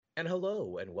And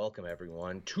hello and welcome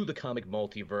everyone to the comic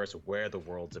multiverse where the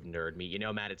worlds of nerd meet.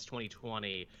 Matt, it's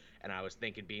 2020 and I was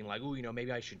thinking being like, oh,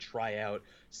 maybe I should try out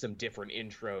some different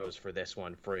intros for this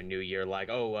one for a new year. Like,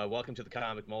 welcome to the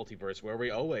comic multiverse where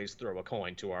we always throw a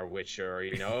coin to our witcher.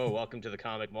 Oh, welcome to the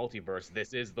comic multiverse.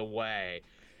 This is the way.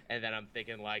 And then I'm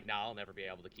thinking like, nah, I'll never be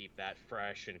able to keep that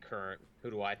fresh and current. Who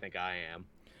do I think I am?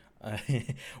 Uh,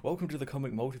 Welcome to the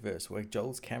comic multiverse, where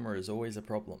Joel's camera is always a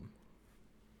problem.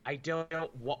 I don't know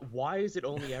why is it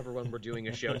only ever when we're doing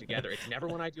a show together? It's never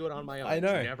when I do it on my own. I It's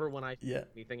know. never when I Yeah,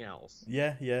 anything else.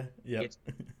 yep. It's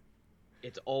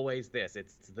it's always this.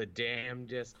 It's the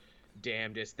damnedest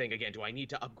thing. Again, do I need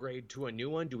to upgrade to a new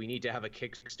one? Do we need to have a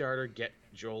Kickstarter get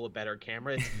Joel a better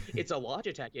camera? It's a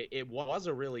Logitech. It was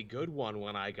a really good one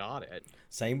when I got it.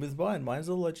 Same with mine. Mine's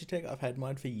a Logitech. I've had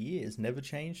mine for years, never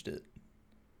changed it.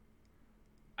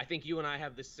 I think you and I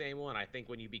have the same one. I think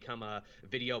when you become a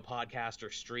video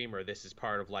podcaster streamer, this is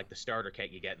part of like the starter kit.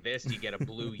 You get this, you get a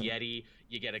blue Yeti,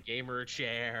 you get a gamer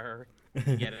chair,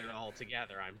 you get it all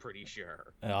together, I'm pretty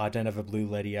sure. I don't have a Blue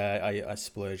Lady. I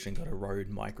splurged and got a Rode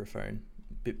microphone,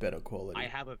 bit better I quality.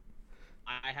 have a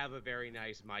I have a very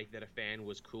nice mic that a fan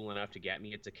was cool enough to get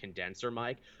me. It's a condenser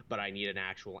mic, but I need an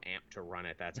actual amp to run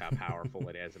it. That's how powerful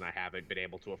it is, and I haven't been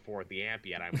able to afford the amp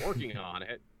yet. I'm working on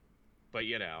it, but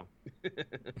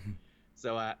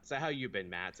So how you been,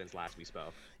 Matt, since last we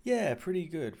spoke? Yeah, pretty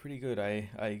good, pretty good.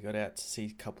 I got out to see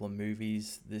a couple of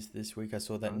movies this week. I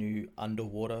saw that Huh? new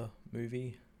Underwater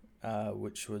movie,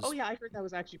 which Oh was yeah, I heard that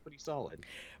was actually pretty solid.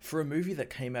 for a movie that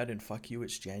came out in fuck you,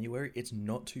 it's January. It's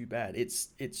not too bad.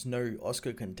 It's no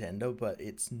Oscar contender, but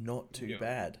it's not too No.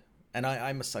 bad. And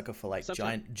I'm a sucker for like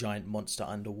Sometimes giant monster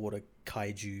underwater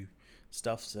kaiju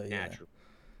stuff. So yeah. natural.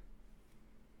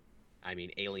 I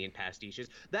mean, alien pastiches.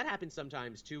 That happens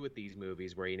sometimes too with these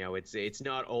movies, where it's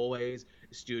not always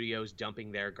studios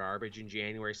dumping their garbage in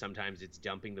January. Sometimes it's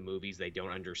dumping the movies they don't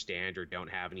understand or don't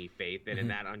have any faith in. And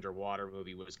Mhm. that underwater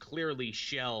movie was clearly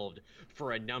shelved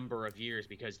for a number of years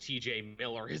because T.J.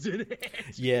 Miller is in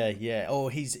it. Yeah. Oh,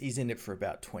 he's in it for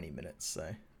about 20 minutes.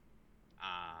 So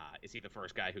Is he the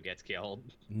first guy who gets killed?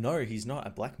 no, he's not. A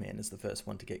black man is the first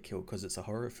one to get killed because it's a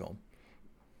horror film.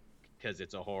 Because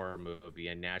it's a horror movie,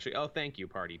 and naturally, oh, thank you,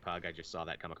 Party Pug. I just saw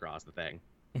that come across the thing.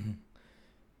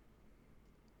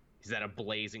 Is that a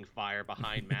blazing fire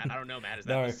behind Matt? I don't know, Matt. Is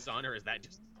that the No, sun or is that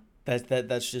just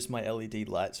that's just my LED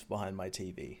lights behind my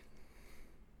TV.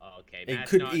 okay? It Matt's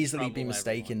could not in easily be trouble, everyone.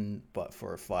 mistaken, but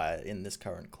for a fire in this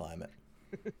current climate.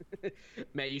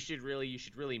 Matt, you should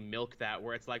really milk that.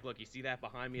 Where it's like, look, you see that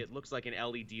behind me? It looks like an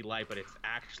LED light, but it's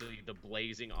actually the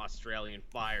blazing Australian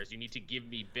fires. You need to give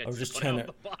me I'll bits to just put turn out it.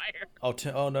 the fire. I'll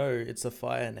turn. Oh no, it's a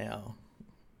fire now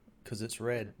because it's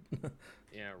red.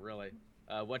 Yeah, really.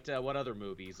 What other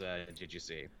movies did you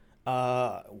see?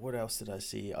 What else did I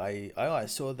see? I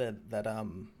saw that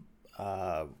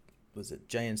uh was it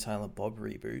Jay and Silent Bob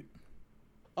reboot?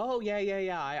 Oh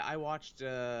yeah. I watched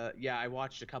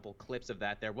a couple clips of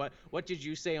that there. What did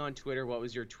you say on Twitter? What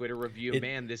was your Twitter review? It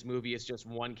Man, this movie is just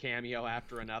one cameo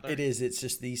after it another. is. It's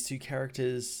just these two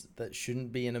characters that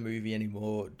shouldn't be in a movie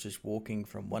anymore, just walking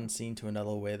from one scene to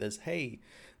another. Where there's, hey,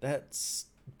 that's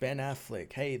Ben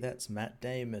Affleck. Hey, that's Matt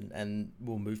Damon, and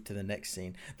we'll move to the next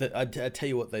scene. I tell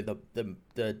you what, the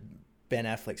Ben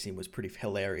Affleck scene was pretty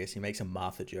hilarious. He makes a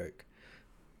Martha joke.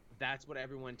 That's what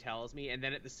everyone tells me. And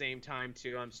then at the same time,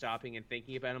 too, I'm stopping and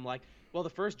thinking about it. I'm like, well, the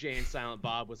first Jay and Silent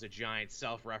Bob was a giant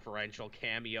self-referential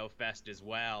cameo fest as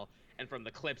well. And from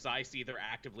the clips I see, they're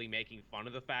actively making fun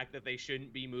of the fact that they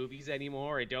shouldn't be movies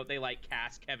anymore. And don't they like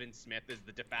cast Kevin Smith as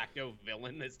the de facto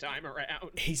villain this time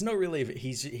around? He's not really.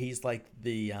 He's like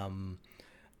the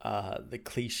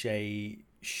cliche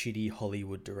shitty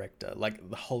Hollywood director, like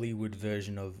the Hollywood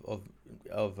version of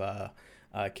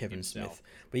Kevin Smith. Himself.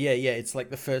 But yeah, it's like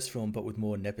the first film, but with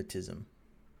more nepotism.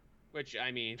 Which,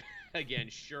 I mean, again,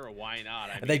 sure, why not?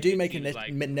 I And they mean, do it make a seems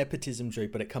like, nepotism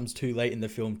joke, but it comes too late in the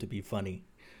film to be funny.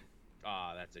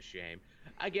 oh, that's a shame.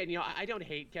 Again, I don't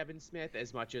hate Kevin Smith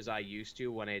as much as I used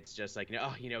to when it's just like,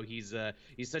 oh, he's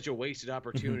such a wasted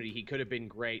opportunity. He could have been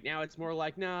great. Now it's more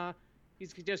like, nah,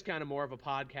 he's just kind of more of a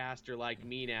podcaster like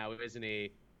me now, isn't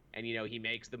he? And he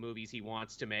makes the movies he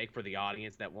wants to make for the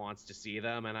audience that wants to see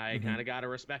them, and I Hmm. kind of got to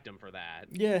respect him for that.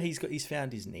 Yeah, he's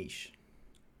found his niche.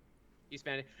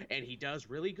 And he does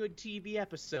really good TV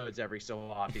episodes every so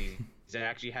often. He's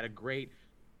actually had a great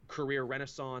career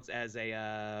renaissance as a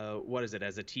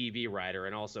as a TV writer,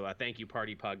 and also thank you,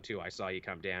 Party Pug, too. I saw you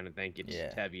come down, and thank you to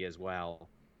Yeah. Tevi as well.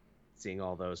 Seeing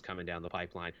all those coming down the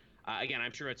pipeline. Again,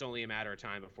 I'm sure it's only a matter of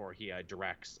time before he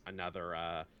directs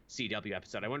another CW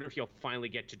episode. I wonder if he'll finally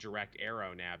get to direct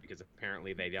Arrow now, because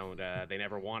apparently they don't. They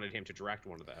never wanted him to direct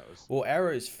one of those. Well,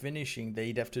 Arrow's finishing.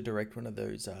 They'd have to direct one of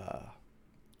those,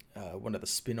 one of the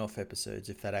spin-off episodes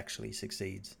if that actually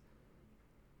succeeds.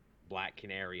 Black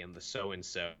Canary and the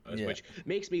so-and-sos, Yeah. which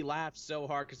makes me laugh so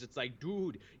hard, because it's like,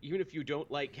 dude, even if you don't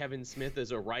like Kevin Smith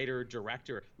as a writer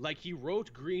director, like, he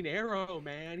wrote Green Arrow,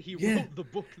 man. He wrote the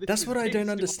book. That's what I don't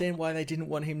understand, why they didn't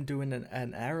want him doing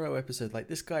an Arrow episode. Like,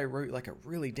 this guy wrote like a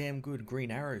really damn good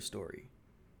Green Arrow story.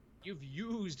 You've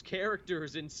used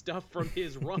characters and stuff from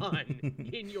his run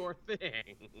in your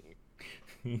thing.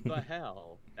 The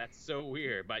hell, that's so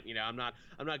weird. But I'm not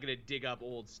gonna dig up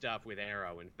old stuff with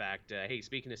Arrow. In fact, hey,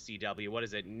 speaking of CW, what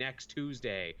is it? Next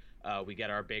Tuesday, we get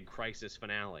our big Crisis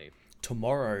finale.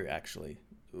 Tomorrow, actually,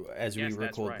 as we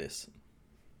record right. this.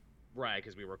 Right,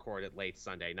 because we record it late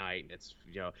Sunday night, and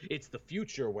it's the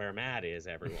future where Matt is.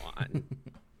 Everyone,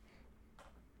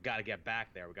 got to get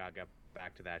back there. We got to get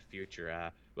back to that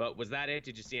future. Well, was that it?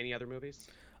 Did you see any other movies?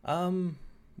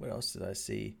 What else did I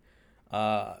see?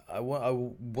 I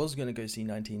was going to go see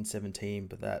 1917,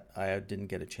 but that I didn't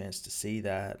get a chance to see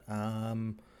that.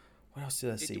 What else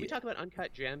did I see? Did we talk about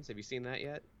Uncut Gems? Have you seen that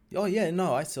yet? Oh, yeah,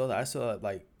 no, I saw that. I saw that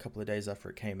like a couple of days after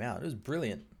it came out. It was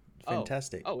brilliant.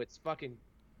 Fantastic. Oh, it's fucking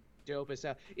dope as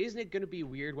hell. Isn't it going to be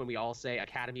weird when we all say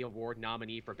Academy Award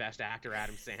nominee for Best Actor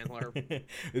Adam Sandler? It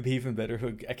would be even better if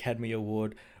Academy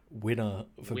Award winner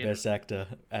for Best Actor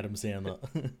Adam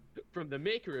Sandler. From the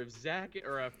maker of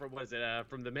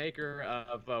from the maker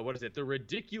of The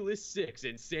Ridiculous Six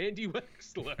and Sandy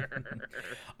Wexler.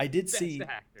 I did see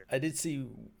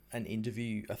an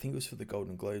interview, I think it was for the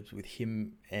Golden Globes, with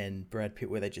him and Brad Pitt,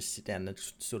 where they just sit down and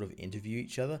sort of interview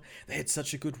each other. They had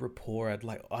such a good rapport.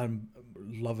 I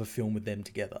love a film with them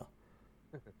together.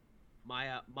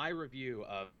 My review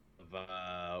of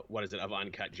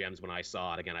Uncut Gems, when I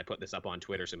saw it, again, I put this up on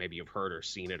Twitter, so maybe you've heard or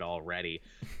seen it already,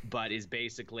 but is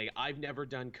basically, I've never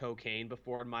done cocaine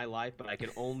before in my life, but I can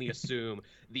only assume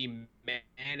the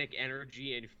manic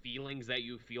energy and feelings that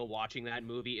you feel watching that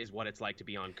movie is what it's like to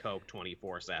be on coke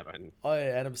 24/7. Oh,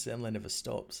 Adam Sandler never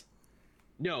stops.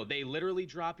 No, they literally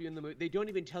drop you in the movie. They don't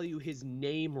even tell you his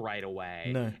name right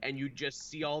away. No. And you just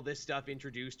see all this stuff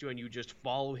introduced to you, and you just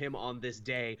follow him on this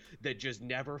day that just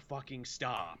never fucking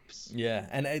stops. Yeah,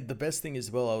 and the best thing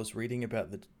as well, I was reading about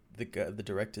the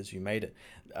directors who made it.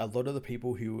 A lot of the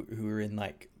people who are in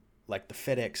like the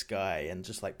FedEx guy and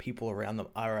just like people around them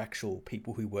are actual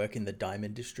people who work in the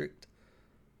Diamond District.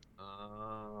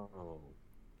 Oh.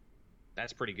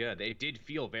 That's pretty good. It did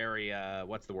feel very,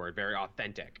 very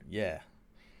authentic. Yeah.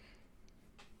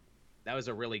 That was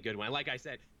a really good one. Like I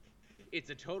said,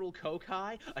 it's a total coke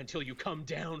high until you come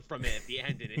down from it at the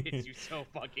end, and it hits you so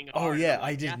fucking hard. Oh yeah,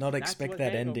 I did not expect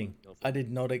that ending. I did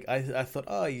not. I thought,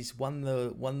 oh, he's won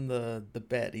the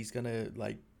bet. He's gonna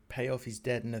like pay off his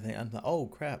debt and everything. I'm like, oh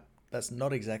crap, that's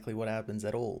not exactly what happens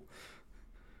at all.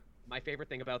 My favorite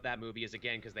thing about that movie is,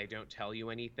 again, because they don't tell you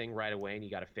anything right away and you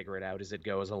got to figure it out as it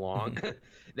goes along,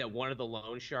 that one of the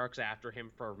loan sharks after him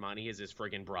for money is his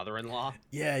friggin' brother-in-law.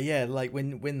 Yeah. Like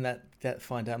when that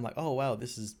find out, I'm like, oh wow,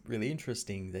 this is really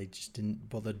interesting. They just didn't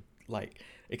bother like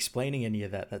explaining any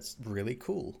of that. That's really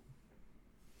cool.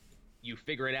 You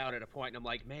figure it out at a point, and I'm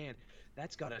like, man,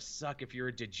 that's gotta suck if you're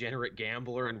a degenerate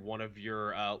gambler and one of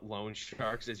your loan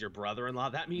sharks is your brother-in-law.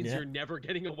 That means you're never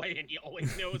getting away, and he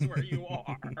always knows where you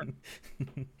are.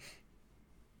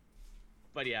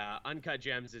 But yeah, Uncut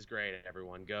Gems is great.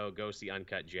 Everyone, go see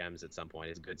Uncut Gems at some point.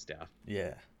 It's good stuff.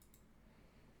 Yeah.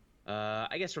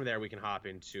 I guess from there we can hop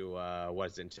into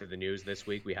into the news this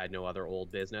week. We had no other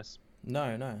old business.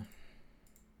 No.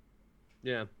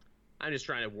 Yeah. I'm just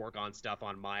trying to work on stuff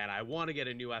on my end. I want to get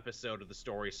a new episode of The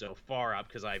Story So Far up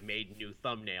because I've made new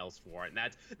thumbnails for it.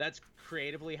 And that's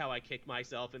creatively how I kick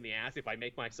myself in the ass. If I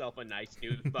make myself a nice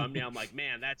new thumbnail, I'm like,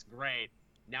 man, that's great.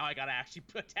 Now I got to actually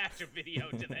attach a video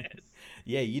to this.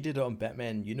 Yeah, you did it on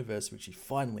Batman Universe, which you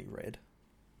finally read.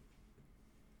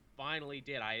 Finally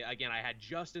did. I had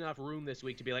just enough room this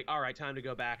week to be like, all right, time to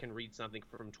go back and read something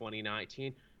from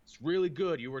 2019. It's really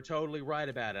good. You were totally right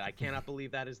about it. I cannot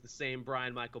believe that is the same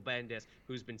Brian Michael Bendis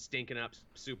who's been stinking up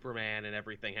Superman and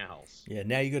everything else. Yeah,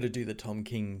 now you got to do the Tom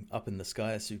King Up in the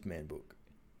Sky Superman book.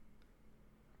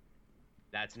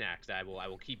 That's next. I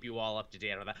will keep you all up to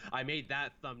date on that. I made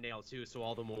that thumbnail too, so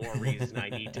all the more reason I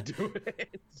need to do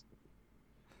it.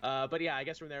 But yeah, I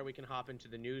guess from there we can hop into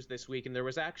the news this week, and there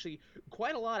was actually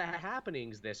quite a lot of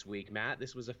happenings this week, Matt.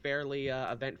 This was a fairly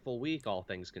eventful week, all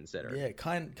things considered. Yeah,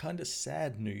 kind of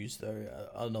sad news though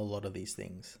on a lot of these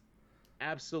things.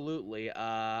 Absolutely.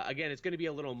 Again, it's going to be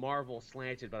a little Marvel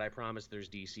slanted, but I promise there's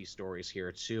DC stories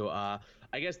here too. I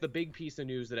guess the big piece of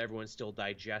news that everyone's still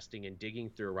digesting and digging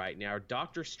through right now: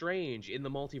 Doctor Strange in the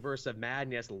Multiverse of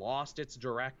Madness lost its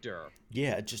director.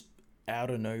 Yeah, just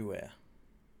out of nowhere.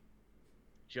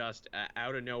 Just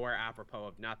out of nowhere, apropos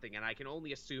of nothing. And I can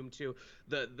only assume too,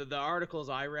 the articles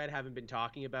I read haven't been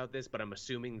talking about this, but I'm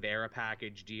assuming they're a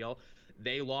package deal.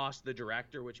 They lost the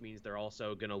director, which means they're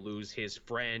also going to lose his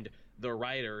friend, the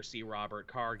writer, C. Robert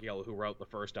Cargill, who wrote the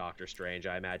first Doctor Strange.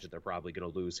 I imagine they're probably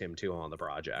going to lose him too on the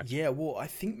project. Yeah, well, I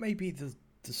think maybe the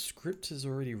script is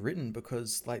already written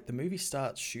because like the movie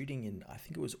starts shooting in I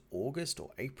think it was August or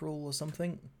April or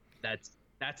something.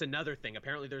 That's another thing.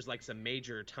 Apparently there's like some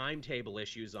major timetable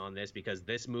issues on this because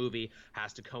this movie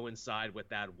has to coincide with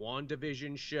that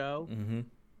WandaVision show. Mm-hmm.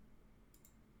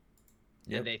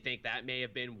 Yep. And they think that may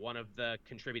have been one of the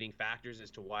contributing factors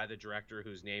as to why the director,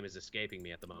 whose name is escaping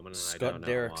me at the moment, and Scott I don't know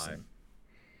Derrickson. why.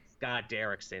 Scott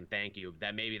Derrickson, thank you.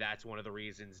 Maybe that's one of the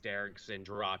reasons Derrickson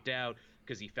dropped out,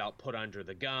 because he felt put under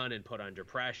the gun and put under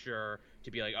pressure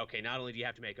to be like, okay, not only do you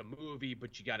have to make a movie,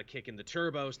 but you got to kick in the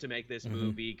turbos to make this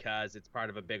movie because it's part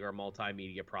of a bigger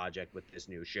multimedia project with this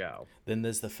new show. Then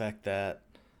there's the fact that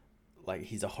like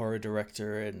he's a horror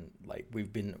director and like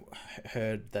we've been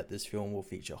heard that this film will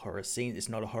feature horror scenes. It's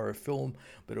not a horror film,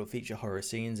 but it'll feature horror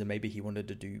scenes, and maybe he wanted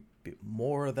to do a bit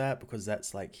more of that because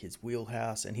that's like his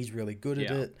wheelhouse and he's really good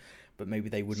at it, but maybe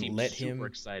they wouldn't let him. Super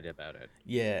excited about it.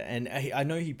 Yeah, and I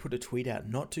know he put a tweet out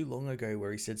not too long ago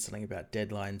where he said something about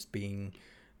deadlines being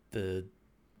the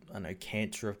I don't know,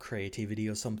 cancer of creativity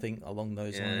or something along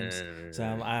those lines. So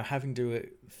I'm having to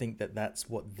think that that's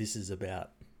what this is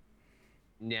about.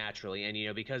 Naturally,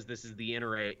 and because this is the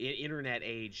internet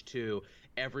age too,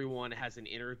 everyone has an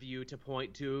interview to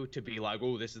point to be like,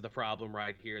 oh, this is the problem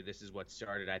right here, this is what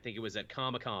started. I think it was at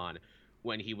Comic-Con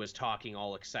when he was talking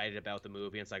all excited about the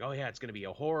movie. It's like, oh yeah, it's going to be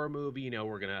a horror movie,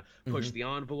 we're going to push the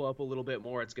envelope a little bit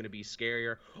more, it's going to be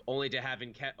scarier, only to have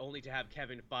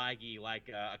Kevin Feige like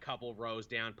a couple rows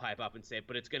down pipe up and say,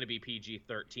 but it's going to be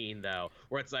PG-13 though,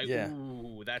 where it's like,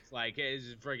 ooh, that's like,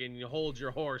 friggin' hold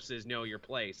your horses, know your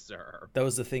place, sir. That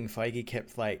was the thing. Feige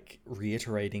kept like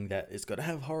reiterating that it's got to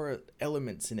have horror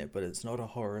elements in it, but it's not a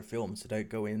horror film, so don't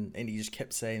go in. And he just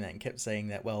kept saying that and kept saying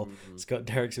that. Well, Scott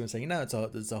Derrickson was saying, no,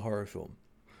 it's a horror film.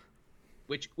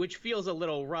 Which feels a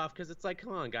little rough because it's like,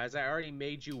 come on, guys, I already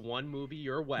made you one movie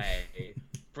your way.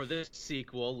 For this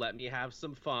sequel, let me have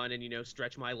some fun and,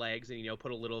 stretch my legs and,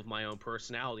 put a little of my own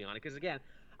personality on it. Because, again,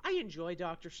 I enjoy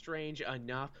Doctor Strange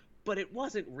enough, but it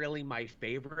wasn't really my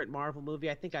favorite Marvel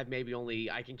movie. I think I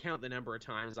can count the number of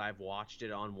times I've watched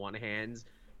it on one hand.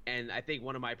 And I think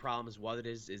one of my problems with it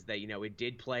is that, it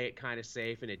did play it kind of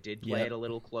safe and it did play it a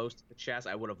little close to the chest.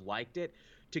 I would have liked it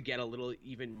to get a little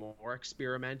even more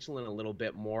experimental and a little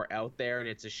bit more out there. And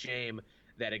it's a shame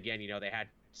that, again, they had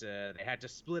to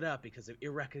split up because of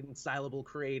irreconcilable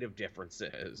creative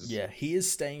differences. Yeah, he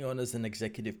is staying on as an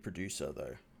executive producer,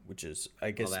 though, which is,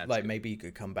 I guess, like, maybe he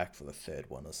could come back for the third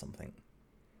one or something.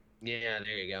 Yeah,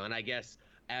 there you go. And I guess,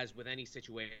 as with any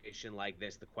situation like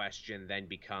this, the question then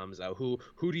becomes, who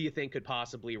do you think could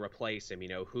possibly replace him?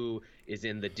 Who is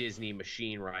in the Disney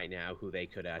machine right now who they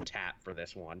could tap for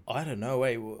this one? I don't know.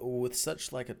 With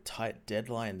such like a tight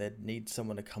deadline, they'd need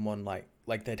someone to come on like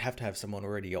they'd have to have someone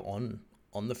already on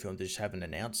the film. They just haven't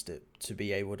announced it to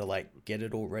be able to like get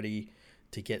it all ready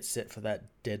to get set for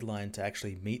that deadline to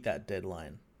actually meet that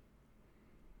deadline.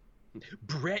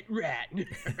 Brett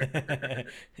Ratner.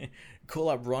 Call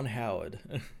up Ron Howard.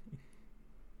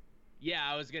 Yeah,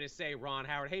 I was going to say Ron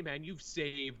Howard. Hey, man, you've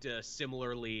saved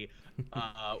similarly,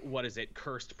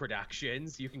 Cursed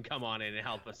Productions. You can come on in and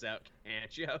help us out,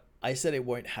 can't you? I said it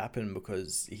won't happen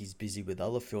because he's busy with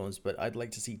other films, but I'd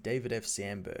like to see David F.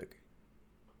 Sandberg.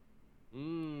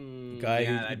 The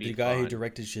guy who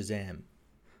directed Shazam.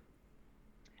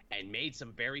 And made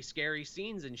some very scary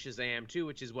scenes in Shazam, too,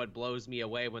 which is what blows me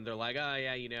away when they're like, oh,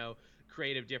 yeah,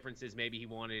 creative differences. Maybe he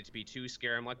wanted it to be too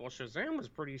scary. I'm like, well, Shazam was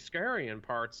pretty scary in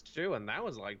parts, too, and that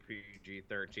was like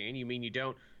PG-13. You mean you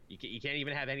can't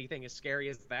even have anything as scary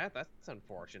as that? That's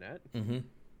unfortunate. Mm-hmm.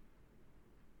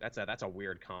 That's a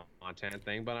weird content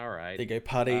thing, but all right. There you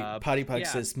go. Party Pug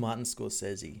says Martin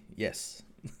Scorsese. Yes.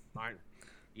 Martin.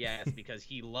 Yes, because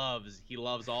he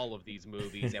loves all of these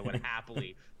movies and would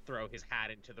happily throw his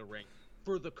hat into the ring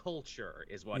for the culture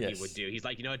is what he would do. He's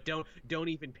like, don't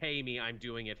even pay me. I'm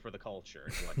doing it for the culture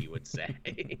is what he would say.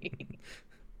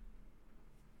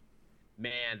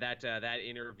 Man, that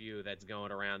interview that's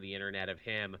going around the internet of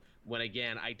him, when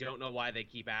again, I don't know why they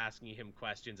keep asking him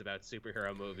questions about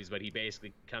superhero movies, but he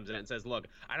basically comes in and says, "Look,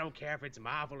 I don't care if it's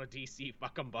Marvel or DC,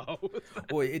 fuck them both."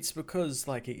 Well, it's because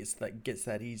like it's that gets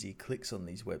that easy clicks on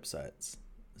these websites.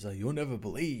 So you'll never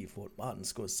believe what Martin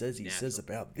Scorsese says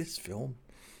about this film.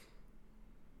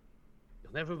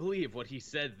 You'll never believe what he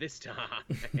said this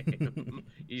time.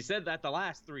 He said that the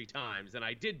last 3 times, and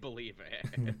I did believe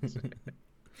it.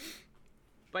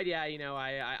 But yeah,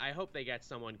 I hope they get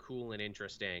someone cool and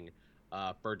interesting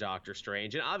for Doctor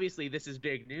Strange. And obviously, this is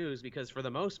big news because for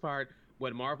the most part,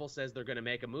 when Marvel says they're going to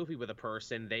make a movie with a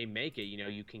person, they make it.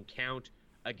 You can count,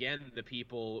 again, the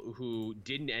people who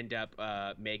didn't end up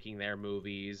making their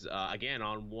movies, again,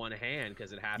 on one hand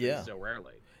because it happens so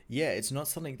rarely. Yeah, it's not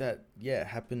something that,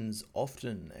 happens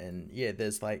often. And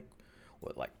there's like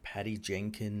Patty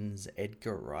Jenkins,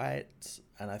 Edgar Wright,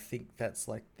 and I think that's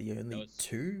like the only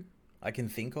two I can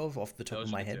think of off the top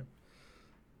of my head.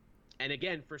 And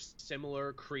again, for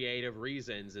similar creative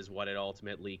reasons is what it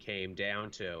ultimately came down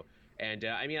to. And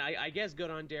I guess good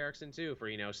on Derrickson too for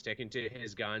sticking to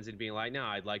his guns and being like, no,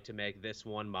 I'd like to make this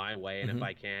one my way, and if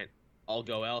I can't, I'll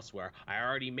go elsewhere. I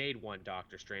already made one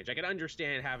Doctor Strange. I can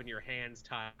understand having your hands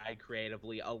tied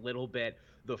creatively a little bit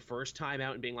the first time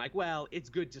out and being like, well, it's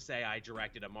good to say I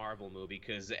directed a Marvel movie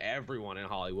because everyone in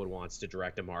Hollywood wants to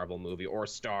direct a Marvel movie or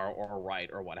star or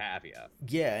write or what have you.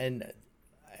 Yeah, and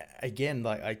again,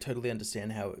 like I totally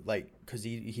understand how, like, because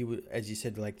he would, as you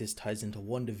said, like this ties into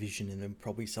WandaVision and then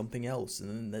probably something else, and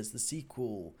then there's the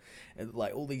sequel, and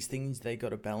like all these things they got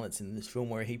to balance in this film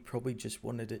where he probably just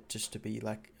wanted it just to be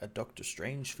like a Doctor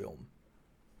Strange film.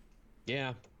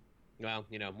 Yeah, well,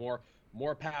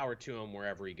 more power to him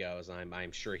wherever he goes.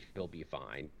 I'm sure he'll be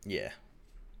fine. Yeah.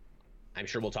 I'm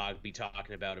sure we'll be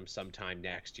talking about him sometime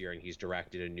next year, and he's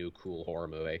directed a new cool horror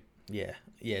movie.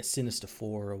 Yeah, Sinister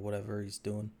 4 or whatever he's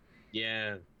doing.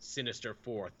 Yeah, Sinister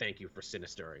 4. Thank you for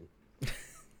sinistering.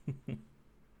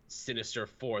 Sinister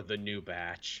 4, the new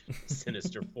batch.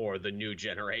 Sinister 4, the new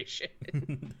generation.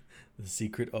 The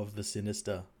Secret of the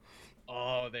Sinister.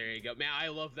 Oh, there you go. Man, I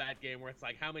love that game where it's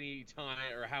like how many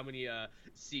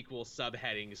sequel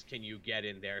subheadings can you get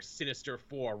in there? Sinister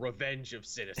 4, Revenge of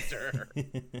Sinister.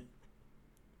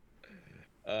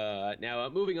 Now,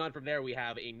 moving on from there, we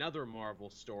have another Marvel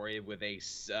story with a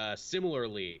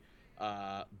similarly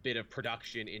bit of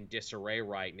production in disarray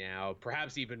right now,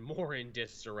 perhaps even more in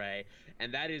disarray,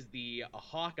 and that is the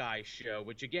Hawkeye show,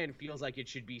 which again feels like it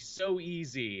should be so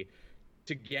easy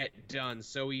to get done,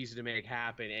 so easy to make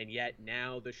happen, and yet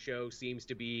now the show seems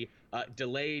to be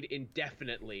delayed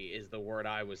indefinitely is the word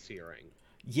I was hearing.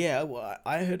 Yeah, well,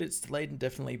 I heard it's delayed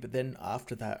indefinitely, but then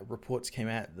after that, reports came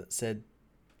out that said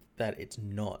that it's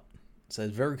not. So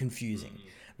it's very confusing.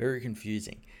 Very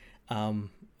confusing.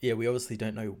 We obviously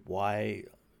don't know why.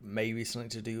 Maybe something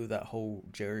to do with that whole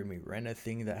Jeremy Renner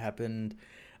thing that happened.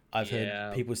 I've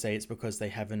heard people say it's because they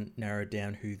haven't narrowed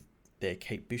down who their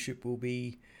Kate Bishop will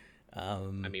be.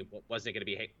 Wasn't it going to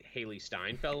be Haley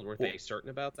Steinfeld? Were they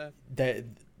certain about that?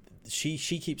 She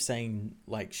keeps saying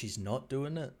like she's not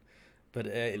doing it, but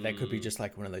that could be just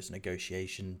like one of those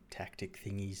negotiation tactic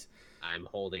thingies. I'm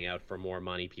holding out for more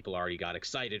money. People already got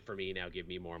excited for me. Now give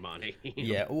me more money.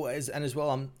 Yeah. Well, as well,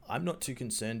 I'm not too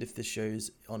concerned if this show's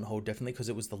on hold, definitely, because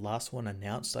it was the last one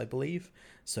announced, I believe.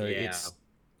 So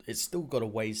it's still got a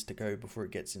ways to go before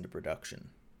it gets into production.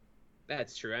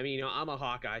 That's true. I'm a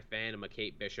Hawkeye fan. I'm a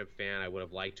Kate Bishop fan. I would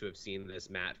have liked to have seen this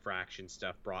Matt Fraction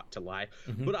stuff brought to life,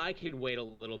 but I can wait a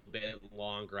little bit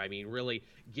longer. Really,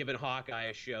 giving Hawkeye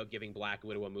a show, giving Black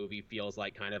Widow a movie feels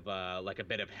like kind of like a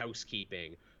bit of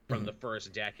housekeeping from the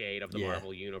first decade of the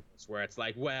Marvel Universe, where it's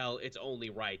like, well, it's only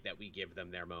right that we give them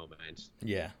their moment.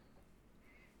 Yeah.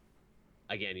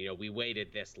 Again, we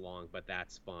waited this long, but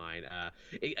that's fine.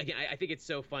 Again, I think it's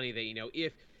so funny that,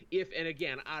 if, and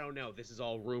again, I don't know, this is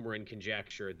all rumor and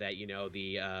conjecture that,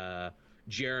 the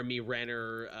Jeremy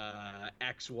Renner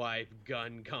ex-wife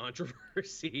gun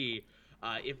controversy,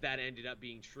 if that ended up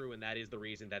being true and that is the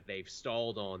reason that they've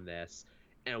stalled on this,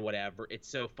 and whatever, it's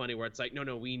so funny where it's like,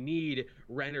 no, we need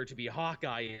Renner to be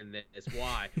Hawkeye in this.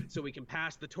 Why? So we can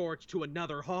pass the torch to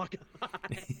another Hawkeye.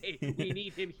 We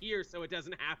need him here so it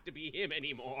doesn't have to be him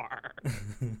anymore.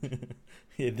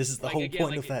 Yeah, this is the whole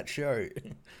point of that show.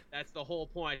 That's the whole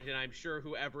point, and I'm sure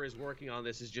whoever is working on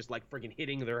this is just like friggin'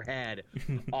 hitting their head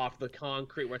off the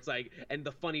concrete, where it's like, and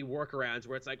the funny workarounds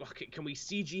where it's like, okay, can we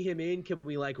CG him in? Can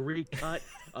we like recut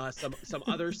some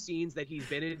other scenes that he's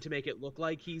been in to make it look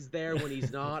like he's there when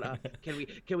he's not?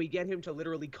 Can we get him to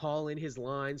literally call in his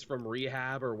lines from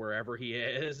rehab or wherever he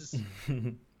is?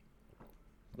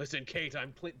 Listen, Kate,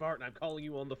 I'm Clint Barton. I'm calling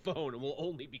you on the phone, and we'll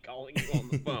only be calling you on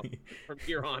the phone from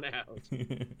here on out.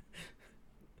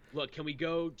 Look, can we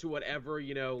go to whatever,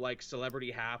 like Celebrity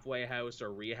Halfway House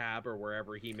or Rehab or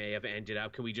wherever he may have ended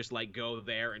up? Can we just like go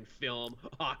there and film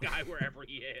Hawkeye wherever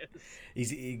he is?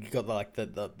 He got like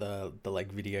the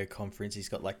like video conference. He's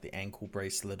got like the ankle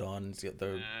bracelet on. He's got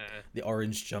the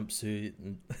orange jumpsuit.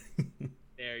 And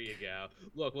there you go.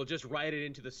 Look, we'll just write it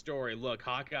into the story. Look,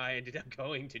 Hawkeye ended up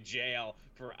going to jail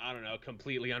for, I don't know,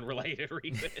 completely unrelated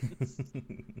reasons.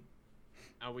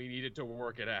 And we needed to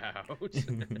work it out.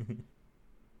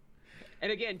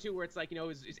 And again, too, where it's like,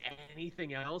 is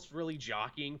anything else really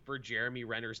jockeying for Jeremy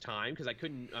Renner's time? Because I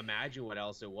couldn't imagine what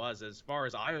else it was. As far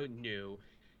as I knew,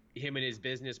 him and his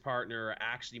business partner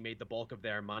actually made the bulk of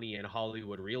their money in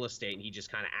Hollywood real estate, and he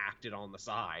just kind of acted on the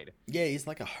side. Yeah, he's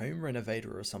like a home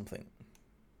renovator or something.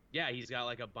 Yeah, he's got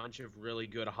like a bunch of really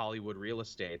good Hollywood real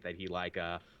estate that he like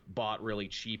bought really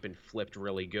cheap and flipped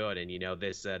really good. And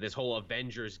this whole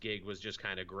Avengers gig was just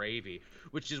kind of gravy,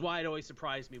 which is why it always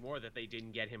surprised me more that they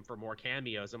didn't get him for more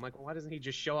cameos. I'm like, well, why doesn't he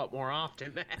just show up more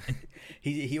often, man?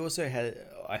 He also had,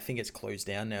 I think it's closed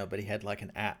down now, but he had like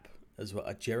an app as well,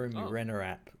 a Jeremy Renner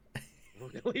app.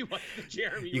 Really? What,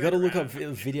 Jeremy? You got to look up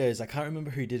videos. I can't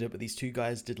remember who did it, but these two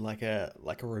guys did like a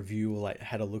review or like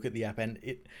had a look at the app, and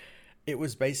it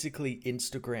was basically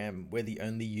Instagram where the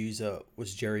only user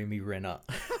was Jeremy Renner.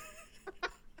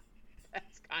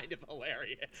 That's kind of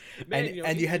hilarious. Man,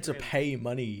 and you had to pay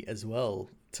money as well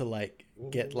to like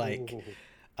get like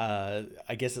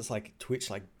I guess it's like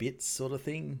Twitch like bits sort of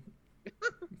thing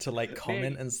to like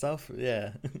comment and stuff.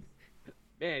 Yeah.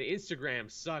 Man,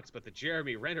 Instagram sucks, but the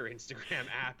Jeremy Renner Instagram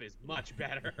app is much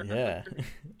better. Yeah.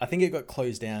 I think it got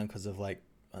closed down because of like,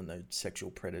 I don't know, sexual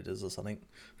predators or something.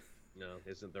 No,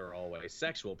 isn't there always?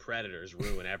 Sexual predators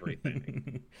ruin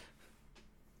everything.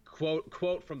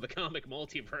 Quote from the comic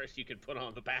multiverse you could put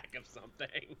on the back of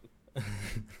something.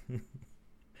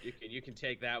 You can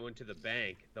take that one to the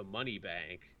bank, the money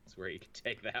bank. That's where you can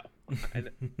take that one.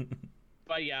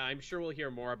 But yeah, I'm sure we'll hear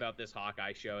more about this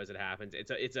Hawkeye show as it happens.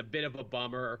 It's a bit of a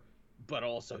bummer, but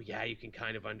also, yeah, you can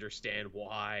kind of understand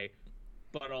why.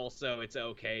 But also, it's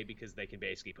okay because they can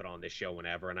basically put on this show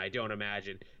whenever. And I don't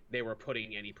imagine they were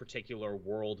putting any particular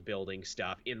world-building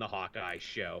stuff in the Hawkeye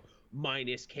show,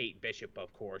 minus Kate Bishop,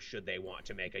 of course, should they want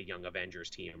to make a Young Avengers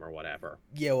team or whatever.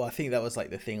 Yeah, well, I think that was like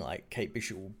the thing. Like, Kate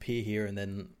Bishop will appear here, and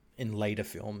then in later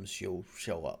films, she'll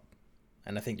show up.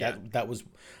 And I think that was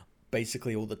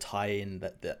basically all the tie-in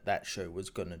that show was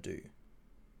gonna do.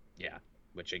 Yeah,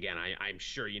 which again, I'm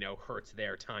sure hurts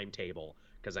their timetable,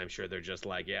 because I'm sure they're just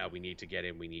like, yeah, we need to get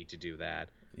in, we need to do that.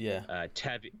 Yeah.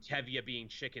 Tevye being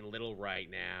Chicken Little right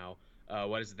now.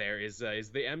 What is there? Is the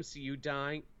MCU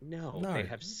dying? No, they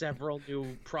have several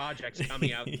new projects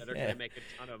coming out that are going to make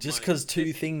a ton of money. Just because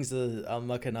two things are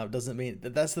mucking up doesn't mean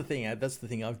that's the thing. That's the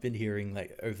thing I've been hearing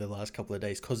like over the last couple of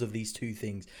days. Because of these two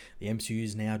things, the MCU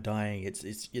is now dying.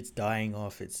 It's dying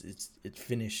off. It's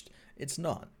finished. It's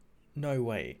not. No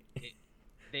way.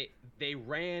 They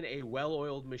ran a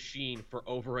well-oiled machine for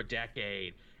over a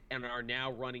decade and are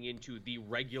now running into the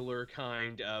regular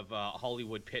kind of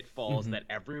Hollywood pitfalls that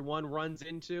everyone runs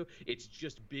into. It's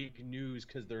just big news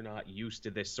because they're not used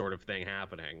to this sort of thing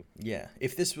happening. Yeah,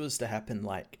 if this was to happen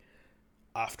like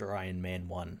after Iron Man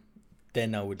 1,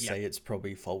 then I would say it's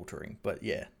probably faltering. But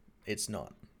yeah, it's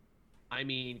not. I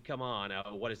mean, come on.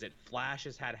 What is it? Flash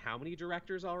has had how many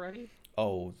directors already?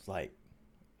 Oh, like,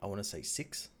 I want to say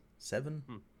 6, 7.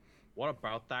 What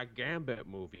about that Gambit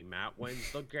movie, Matt?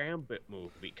 When's the Gambit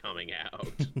movie coming out?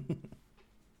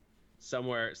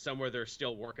 Somewhere they're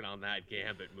still working on that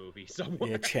Gambit movie.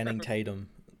 Somewhere. Yeah, Channing Tatum.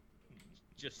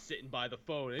 Just sitting by the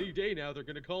phone. Any day now, they're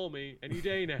going to call me. Any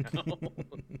day now.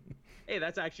 Hey,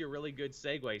 that's actually a really good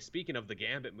segue. Speaking of the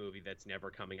Gambit movie that's never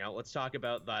coming out, let's talk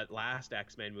about that last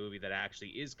X-Men movie that actually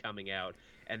is coming out,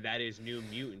 and that is New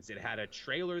Mutants. It had a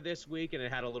trailer this week, and it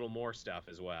had a little more stuff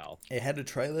as well. It had a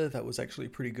trailer that was actually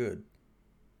pretty good.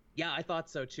 Yeah, I thought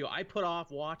so too. I put off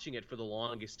watching it for the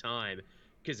longest time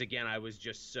because, again, I was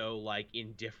just so, like,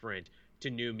 indifferent to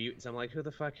New Mutants. I'm like, who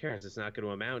the fuck cares? It's not going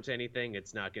to amount to anything.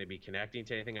 It's not going to be connecting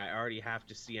to anything. I already have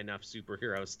to see enough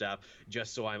superhero stuff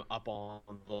just so I'm up on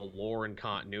the lore and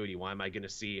continuity. Why am I going to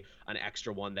see an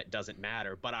extra one that doesn't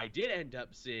matter? But I did end up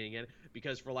seeing it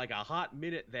because for like a hot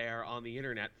minute there on the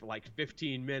internet, for like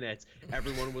 15 minutes,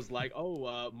 everyone was like,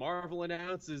 Marvel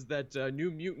announces that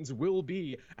New Mutants will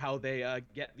be how they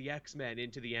get the X-Men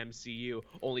into the MCU,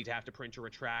 only to have to print a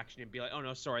retraction and be like, oh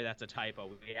no, sorry, that's a typo.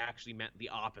 They actually meant the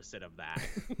opposite of that.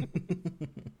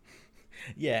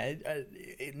 Yeah,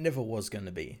 it never was going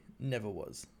to be. Never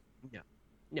was.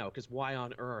 No, because why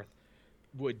on earth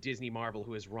would Disney Marvel,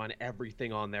 who has run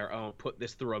everything on their own, put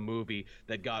this through a movie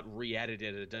that got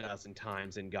re-edited a dozen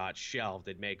times and got shelved?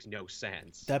 It makes no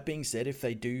sense. That being said, if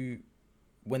they do,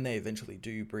 when they eventually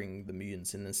do bring the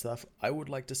mutants in and stuff, I would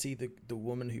like to see the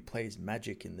woman who plays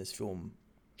Magic in this film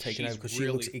taken over, because she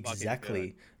really looks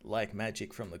exactly like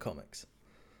Magic from the comics.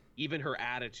 Even her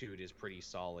attitude is pretty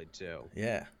solid too.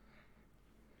 Yeah.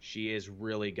 She is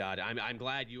really good. I'm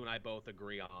glad you and I both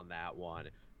agree on that one,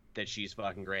 that she's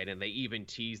fucking great. And they even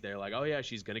tease, they're like, oh yeah,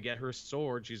 she's gonna get her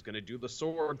sword, she's gonna do the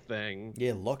sword thing.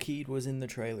 Yeah, Lockheed was in the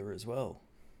trailer as well.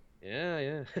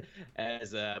 Yeah.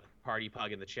 As a Party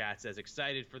Pug in the chat says,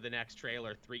 excited for the next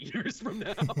trailer 3 years from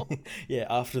now. Yeah,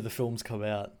 after the films come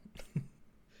out.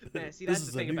 Man, see, this that's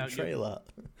is the thing a new about trailer.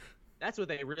 That's what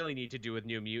they really need to do with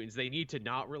New Mutants. They need to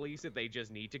not release it. They just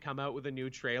need to come out with a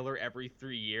new trailer every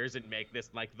 3 years and make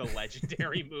this like the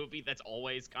legendary movie that's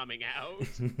always coming out.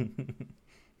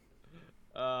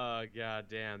 Oh, god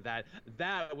damn.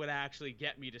 That would actually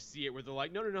get me to see it, where they're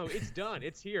like, no, it's done.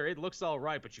 It's here. It looks all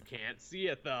right, but you can't see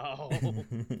it, though.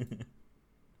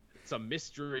 It's a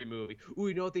mystery movie. Ooh,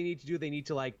 you know what they need to do? They need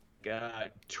to, like,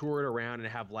 tour it around and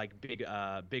have like big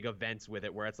events with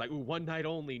it, where it's like, ooh, one night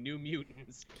only, New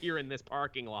Mutants here in this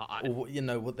parking lot. Or, you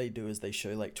know, what they do is they show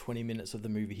like 20 minutes of the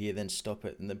movie here, then stop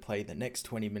it, and then play the next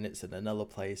 20 minutes at another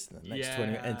place, and the next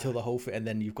 20 until the whole and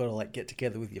then you've got to like get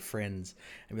together with your friends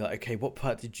and be like, okay, what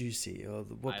part did you see, or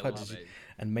what part did you,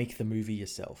 and make the movie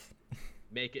yourself.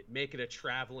 Make it a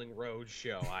traveling road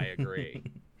show. I agree.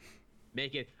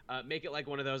 Make it like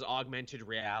one of those augmented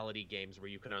reality games where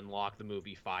you can unlock the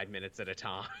movie 5 minutes at a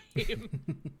time.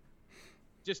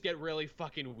 Just get really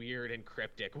fucking weird and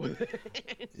cryptic with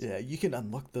it. Yeah, you can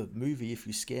unlock the movie if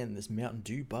you scan this Mountain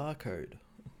Dew barcode.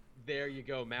 There you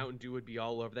go. Mountain Dew would be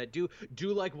all over that.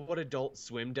 Do like what Adult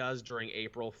Swim does during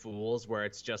April Fools, where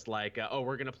it's just like, oh,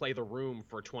 we're gonna play The Room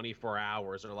for 24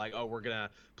 hours, or like, oh, we're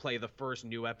gonna play the first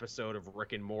new episode of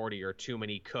Rick and Morty or Too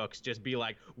Many Cooks. Just be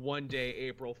like, one day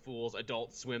April Fools,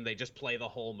 Adult Swim, they just play the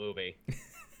whole movie.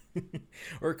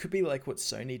 Or it could be like what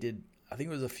Sony did. I think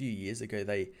it was a few years ago.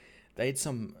 They had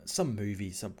some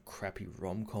movie, some crappy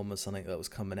rom-com or something that was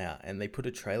coming out, and they put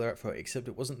a trailer up for it, except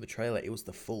it wasn't the trailer, it was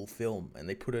the full film, and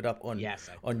they put it up on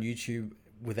YouTube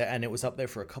with it, and it was up there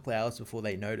for a couple of hours before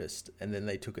they noticed, and then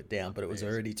they took it down, but it was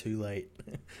already too late.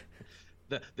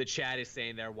 The chat is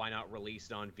saying there, why not release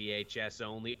it on VHS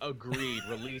only? Agreed.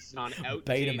 Release it on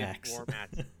outdated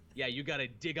formats. Yeah, you gotta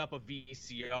dig up a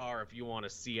VCR if you want to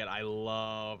see it. I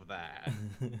love that.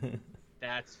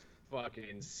 That's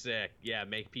fucking sick. Yeah,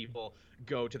 make people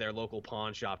go to their local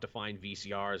pawn shop to find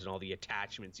VCRs and all the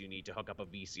attachments you need to hook up a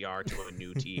VCR to a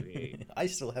new TV. I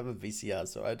still have a VCR,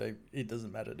 so it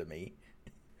doesn't matter to me.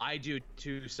 I do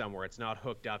too, somewhere. It's not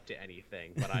hooked up to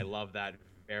anything, but I love that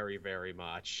very, very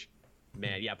much.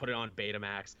 Man, yeah, put it on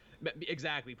Betamax.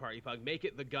 Exactly, Party Pug. Make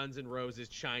it the Guns N' Roses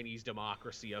Chinese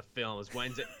democracy of films.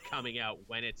 When's it coming out?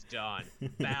 When it's done.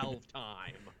 Valve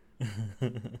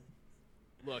time.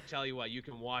 Look, tell you what, you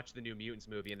can watch the New Mutants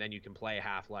movie and then you can play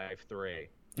Half-Life 3.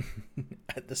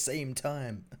 At the same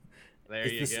time. There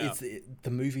you go.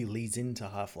 The movie leads into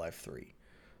Half-Life 3.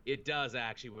 It does,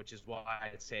 actually, which is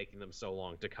why it's taking them so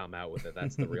long to come out with it.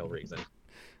 That's the real reason.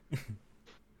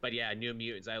 But yeah, New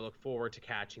Mutants, I look forward to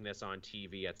catching this on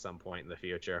TV at some point in the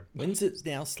future. When's it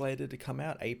now slated to come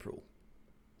out? April?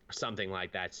 Something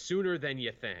like that. Sooner than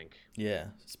you think. Yeah.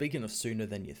 Speaking of sooner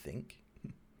than you think.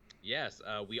 Yes,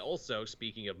 we also,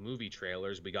 speaking of movie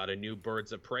trailers, we got a new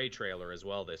Birds of Prey trailer as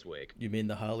well this week. You mean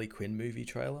the Harley Quinn movie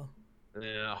trailer?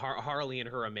 Harley and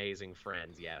her amazing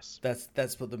friends, yes.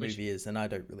 That's what the movie is, and I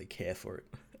don't really care for it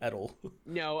at all.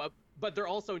 No, but they're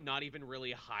also not even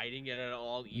really hiding it at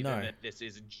all either, that this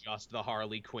is just the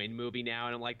Harley Quinn movie now,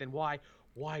 and I'm like, then why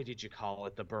did you call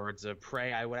it the Birds of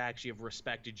Prey? I would actually have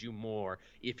respected you more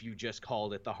if you just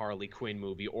called it the Harley Quinn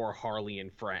movie or Harley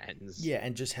and Friends. Yeah,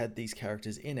 and just had these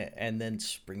characters in it and then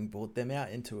springboard them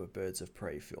out into a Birds of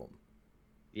Prey film.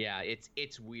 Yeah,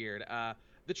 it's weird.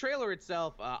 The trailer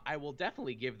itself, I will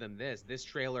definitely give them this. This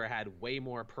trailer had way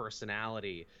more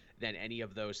personality than any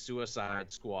of those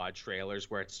Suicide Squad trailers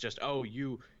where it's just, oh,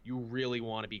 you really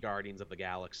want to be Guardians of the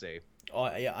Galaxy.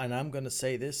 Oh, yeah, and I'm going to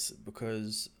say this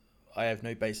because I have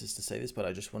no basis to say this, but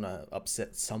I just want to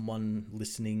upset someone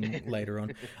listening later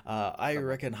on. I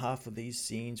reckon half of these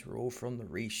scenes were all from the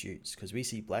reshoots, because we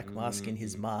see Black Mask in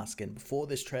his mask, and before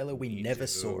this trailer, we never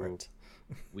saw it.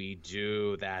 We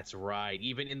do, that's right.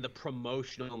 Even in the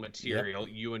promotional material,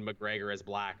 Ewan McGregor as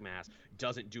Black Mask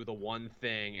doesn't do the one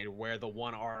thing and wear the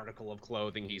one article of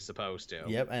clothing he's supposed to.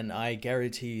 Yep, and I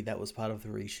guarantee you that was part of the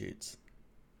reshoots.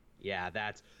 Yeah,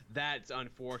 that's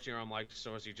unfortunate. I'm like,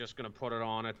 so is he just gonna put it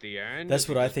on at the end? That's Is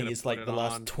he what I just think. gonna It's put like it the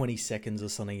last on? 20 seconds or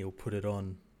something. You'll put it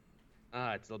on.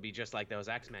 It'll be just like those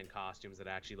X-Men costumes that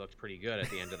actually looked pretty good at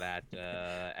the end of that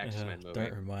X-Men movie,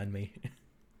 Don't remind me.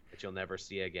 that you'll never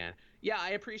see again. Yeah,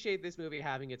 I appreciate this movie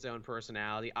having its own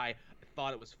personality. I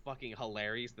thought it was fucking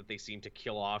hilarious that they seemed to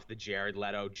kill off the Jared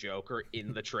Leto Joker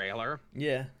in the trailer.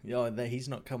 Yeah, he's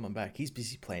not coming back. He's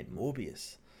busy playing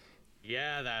Morbius.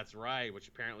 Yeah, that's right, which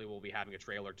apparently we'll be having a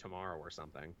trailer tomorrow or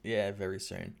something. Yeah, very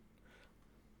soon.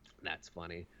 That's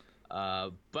funny.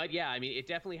 But yeah, I mean, it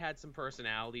definitely had some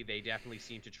personality. They definitely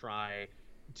seem to try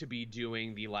to be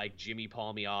doing the like Jimmy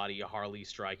Palmiotti, Harley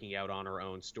striking out on her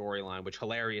own storyline, which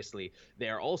hilariously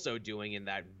they're also doing in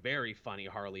that very funny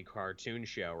Harley cartoon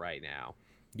show right now.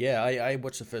 Yeah, I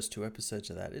watched the first 2 episodes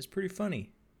of that. It's pretty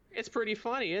funny. It's pretty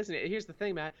funny, isn't it? Here's the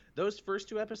thing, Matt. Those first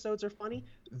 2 episodes are funny.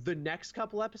 The next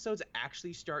couple episodes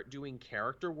actually start doing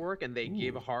character work, and they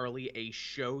give Harley a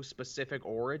show-specific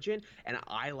origin. And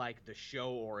I like the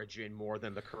show origin more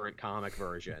than the current comic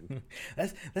version.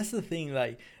 That's the thing,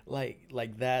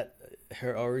 like that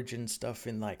her origin stuff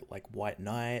in like White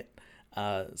Knight,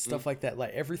 stuff like that.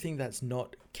 Like everything that's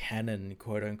not canon,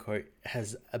 quote unquote,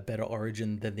 has a better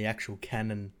origin than the actual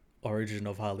canon origin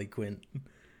of Harley Quinn.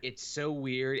 It's so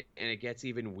weird, and it gets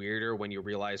even weirder when you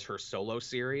realize her solo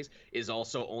series is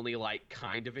also only like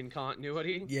kind of in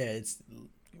continuity. Yeah, it's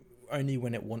only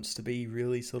when it wants to be,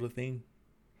 really, sort of thing.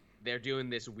 They're doing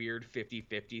this weird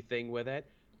 50-50 thing with it.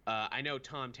 I know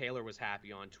Tom Taylor was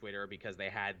happy on Twitter because they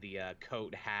had the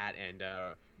coat, hat, and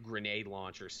grenade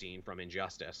launcher scene from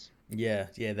Injustice. Yeah,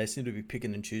 they seem to be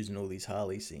picking and choosing all these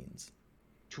Harley scenes.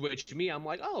 To which, to me, I'm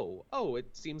like, oh,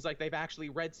 it seems like they've actually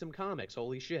read some comics.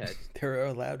 Holy shit. They were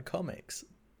allowed comics.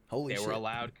 Holy shit. They were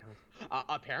allowed.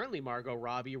 Apparently, Margot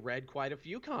Robbie read quite a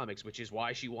few comics, which is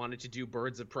why she wanted to do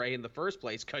Birds of Prey in the first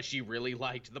place, because she really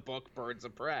liked the book Birds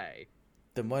of Prey.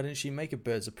 Then why didn't she make a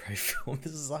Birds of Prey film?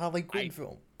 This is a Harley Quinn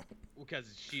film.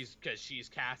 Because she's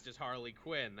cast as Harley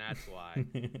Quinn, that's why.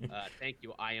 Thank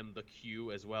you. I am the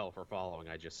Q as well for following.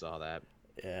 I just saw that.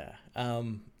 Yeah.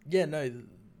 Yeah, no,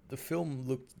 the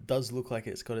film does look like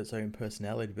it's got its own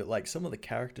personality, but like some of the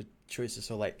character choices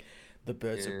are like the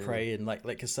Birds of Prey, and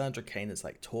like Cassandra Cain is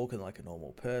like talking like a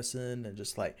normal person, and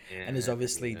just like and there's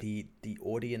obviously the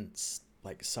audience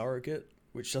like surrogate,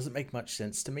 which doesn't make much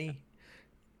sense to me.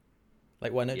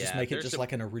 Like, why not just make it just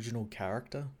like an original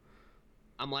character?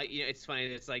 I'm like, it's funny.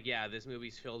 It's like, yeah, this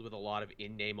movie's filled with a lot of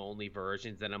in-name only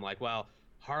versions, and I'm like, well,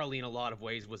 Harley in a lot of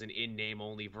ways was an in-name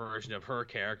only version of her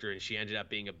character, and she ended up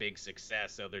being a big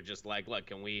success. So they're just like, look,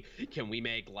 can we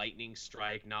make lightning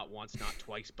strike not once, not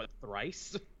twice, but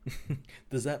thrice?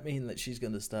 Does that mean that she's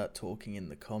going to start talking in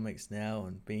the comics now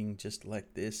and being just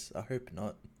like this? I hope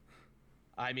not.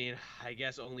 I mean, I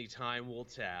guess only time will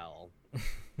tell.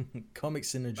 Comic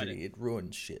synergy, it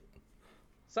ruins shit.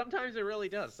 Sometimes it really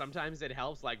does. Sometimes it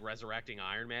helps, like resurrecting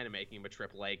Iron Man and making him a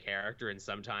AAA character, and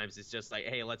sometimes it's just like,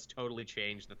 hey, let's totally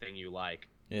change the thing you like.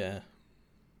 Yeah.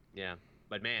 Yeah.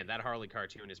 But man, that Harley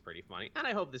cartoon is pretty funny, and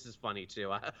I hope this is funny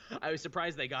too. I was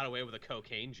surprised they got away with a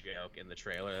cocaine joke in the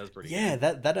trailer. That was pretty good.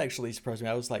 that actually surprised me.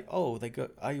 I was like, oh,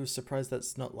 I was surprised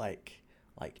that's not like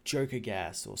Joker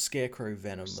gas or Scarecrow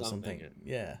venom or something.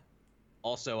 Yeah.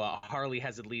 Also, Harley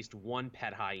has at least one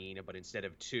pet hyena, but instead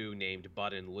of two named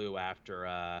Bud and Lou after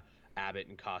Abbott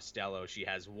and Costello, she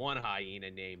has one hyena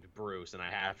named Bruce, and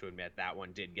I have to admit that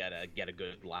one did get a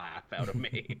good laugh out of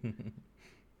me.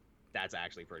 That's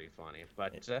actually pretty funny.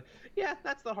 But yeah,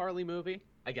 that's the Harley movie.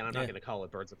 Again, I'm not going to call it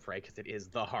Birds of Prey because it is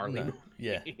the Harley movie.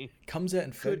 Yeah, comes out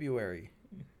in February.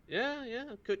 Yeah,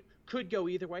 could go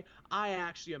either way. I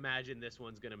actually imagine this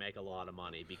one's going to make a lot of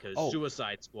money because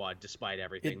Suicide Squad, despite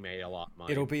everything, made a lot of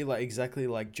money. It'll be like exactly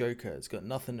like Joker. It's got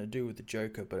nothing to do with the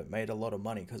Joker, but it made a lot of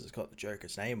money because it's got the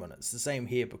Joker's name on it. It's the same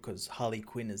here because Harley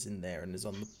Quinn is in there and is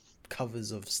on the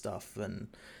covers of stuff and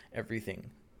everything.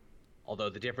 Although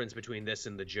the difference between this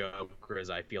and the Joker is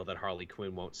I feel that Harley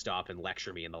Quinn won't stop and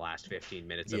lecture me in the last 15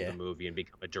 minutes of the movie and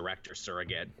become a director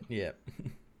surrogate. Yeah.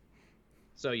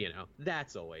 So,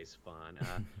 that's always fun.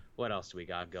 What else do we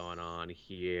got going on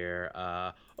here?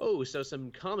 So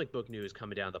some comic book news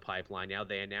coming down the pipeline. Now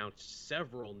they announced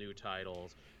several new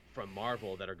titles from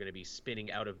Marvel that are going to be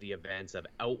spinning out of the events of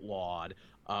Outlawed.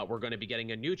 We're going to be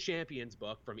getting a new Champions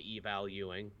book from Eve Al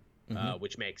Ewing,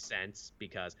 which makes sense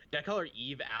because did I call her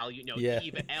Eve Al Ewing? No,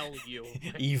 Eve L Ewing.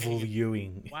 Evil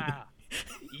Ewing. Wow.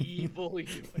 Evil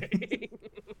Ewing.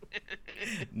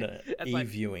 No,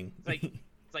 Eve Ewing.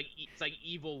 It's like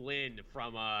Evil Lynn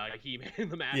from He-Man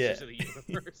and the Masters of the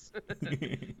Universe.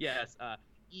 Yes,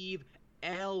 Eve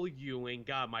L. Ewing.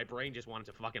 God, my brain just wanted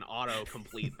to fucking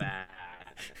auto-complete that.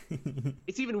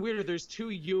 It's even weirder. There's two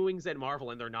Ewings at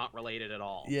Marvel, and they're not related at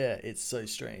all. Yeah, it's so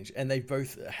strange. And they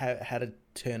both had a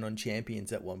turn on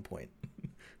champions at one point.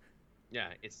 Yeah,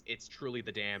 it's truly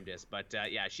the damnedest. But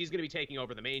yeah, she's going to be taking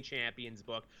over the main Champions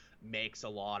book. Makes a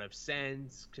lot of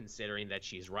sense, considering that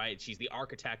she's right. She's the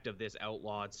architect of this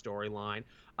outlawed storyline.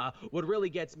 What really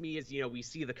gets me is, we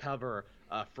see the cover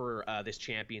for this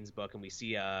Champions book, and we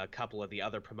see a couple of the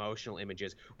other promotional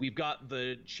images. We've got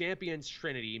the Champions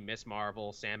Trinity, Miss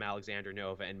Marvel, Sam Alexander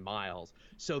Nova, and Miles.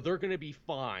 So they're going to be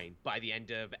fine by the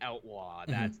end of Outlaw.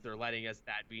 They're letting us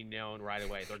that be known right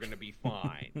away. They're going to be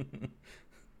fine.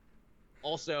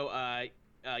 Also,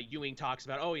 Ewing talks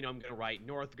about, I'm going to write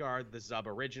Northgard, the Zub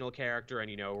original character,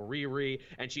 and, Riri,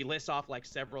 and she lists off,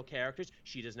 several characters.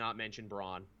 She does not mention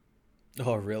Braun.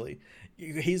 Oh, really?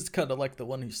 He's kind of like the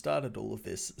one who started all of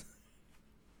this.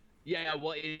 Yeah,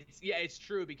 well, it's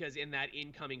true, because in that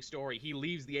incoming story, he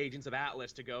leaves the Agents of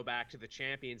Atlas to go back to the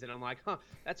Champions, and I'm like,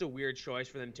 that's a weird choice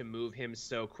for them to move him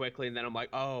so quickly, and then I'm like,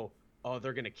 oh,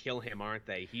 they're going to kill him, aren't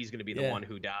they? He's going to be the one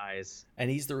who dies. And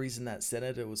he's the reason that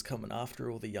Senator was coming after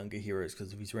all the younger heroes,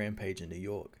 because of his rampage in New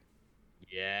York.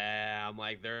 Yeah, I'm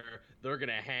like, they're going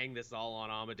to hang this all on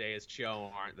Amadeus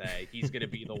Cho, aren't they? He's going to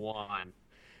be the one.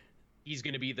 He's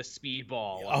going to be the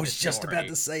speedball. I was just about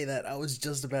to say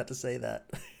that.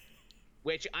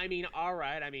 Which, all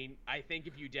right. I think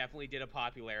if you definitely did a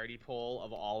popularity poll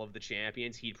of all of the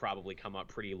champions, he'd probably come up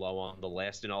pretty low on the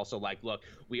list. And also, look,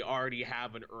 we already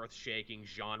have an earth-shaking,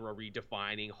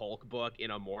 genre-redefining Hulk book in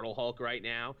Immortal Hulk right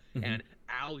now. Mm-hmm. And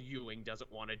Al Ewing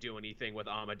doesn't want to do anything with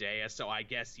Amadeus, so I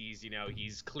guess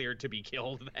he's cleared to be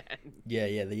killed then.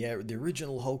 Yeah. The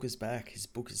original Hulk is back. His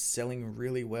book is selling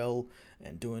really well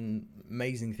and doing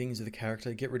amazing things with the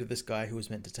character. Get rid of this guy who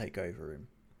was meant to take over him.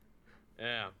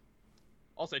 Yeah.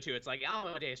 Also, too, it's like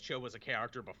Amadeus Cho was a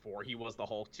character before he was the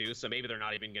Hulk, too, so maybe they're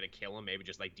not even going to kill him. Maybe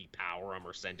just, depower him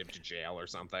or send him to jail or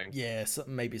something. Yeah,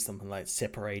 maybe something like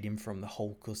separate him from the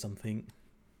Hulk or something.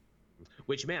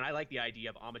 Which, man, I like the idea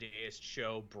of Amadeus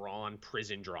Cho Braun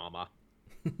prison drama.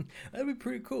 That'd be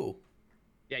pretty cool.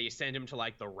 Yeah, you send him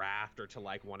to, the Raft or to,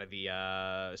 one of the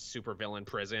supervillain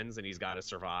prisons, and he's got to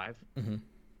survive. Mm-hmm.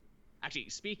 Actually,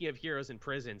 speaking of heroes in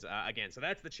prisons, again, so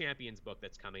that's the Champions book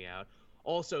that's coming out.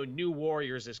 Also, New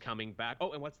Warriors is coming back.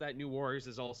 Oh, and what's that? New Warriors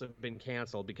has also been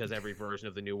canceled because every version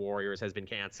of the New Warriors has been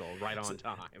canceled right on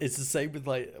time. It's the same with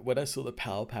when I saw the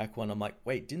Power Pack one. I'm like,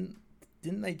 wait,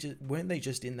 weren't they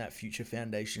just in that Future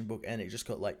Foundation book and it just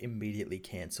got immediately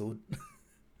canceled?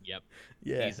 Yep.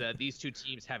 Yeah. These two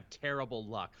teams have terrible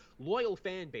luck. Loyal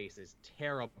fan bases,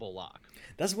 terrible luck.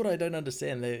 That's what I don't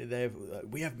understand.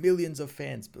 We have millions of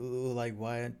fans, but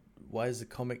why is the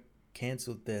comic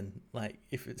canceled then?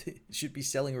 If it should be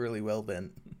selling really well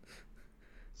then.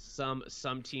 Some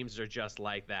teams are just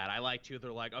like that. I like to.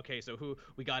 They're like, okay, so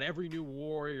we got every new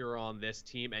warrior on this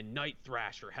team, and Night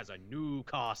Thrasher has a new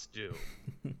costume.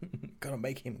 Gotta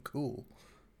make him cool.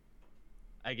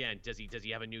 Again, does he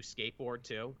have a new skateboard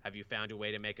too? Have you found a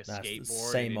way to make a skateboard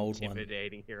same old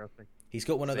intimidating hero thing? He's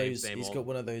got one of those. He's got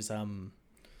one of those.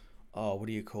 What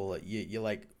do you call it?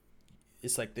 You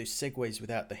it's like those segways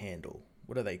without the handle.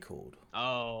 What are they called?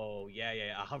 Oh, yeah,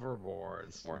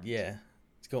 hoverboards. Yeah,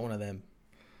 he's got one of them.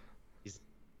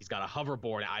 He's got a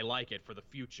hoverboard. I like it for the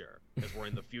future, because we're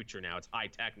in the future now. It's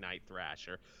high-tech Night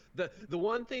Thrasher. The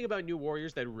one thing about New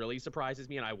Warriors that really surprises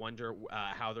me, and I wonder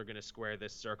how they're going to square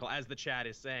this circle, as the chat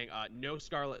is saying, no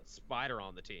Scarlet Spider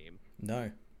on the team.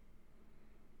 No.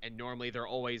 And normally there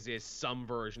always is some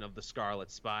version of the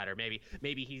Scarlet Spider.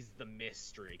 Maybe he's the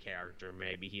mystery character.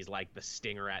 Maybe he's like the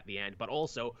stinger at the end. But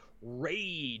also,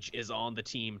 Rage is on the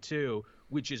team too,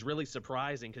 which is really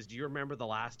surprising, because do you remember the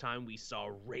last time we saw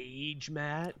Rage,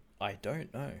 Matt? I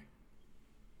don't know.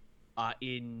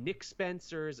 In Nick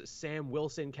Spencer's Sam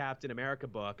Wilson Captain America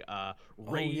book,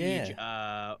 Rage,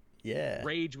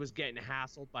 Rage was getting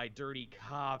hassled by dirty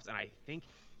cops, and I think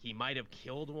he might have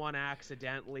killed one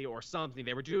accidentally or something.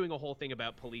 They were doing a whole thing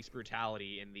about police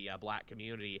brutality in the black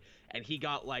community, and he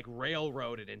got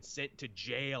railroaded and sent to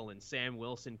jail, and Sam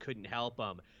Wilson couldn't help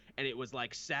him. And it was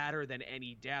sadder than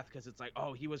any death, because it's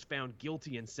he was found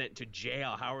guilty and sent to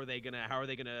jail. How are they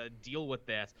gonna deal with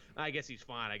this? I guess he's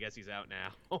fine. I guess he's out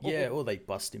now. Yeah, or they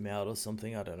bust him out or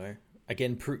something. I don't know.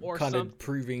 Again, of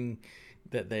proving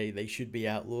that they should be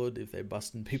outlawed if they're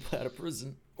busting people out of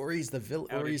prison. Or he's the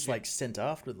villain, or he's sent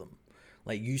after them.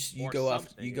 You go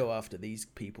after these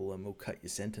people, and we'll cut your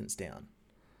sentence down.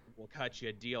 We'll cut you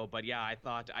a deal. But yeah, I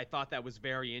thought that was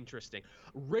very interesting.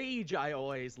 Rage I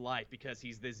always like, because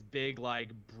he's this big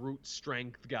brute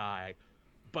strength guy.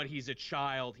 but he's a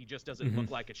child. He just doesn't look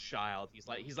like a child.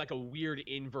 He's like a weird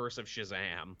inverse of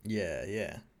Shazam. Yeah,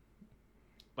 yeah.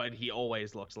 But he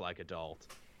always looks like adult.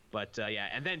 But yeah,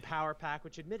 and then Power Pack,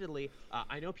 which admittedly,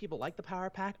 I know people like the Power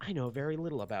Pack. I know very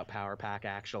little about Power Pack,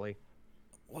 actually.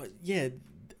 Well, yeah,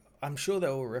 I'm sure they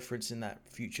were referenced in that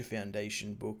Future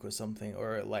Foundation book or something,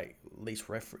 or like at least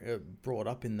brought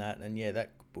up in that. And yeah,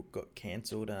 that book got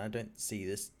cancelled, and I don't see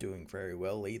this doing very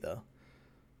well either.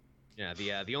 Yeah,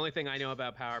 the only thing I know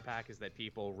about Power Pack is that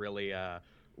people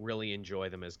really enjoy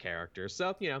them as characters.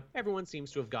 So, everyone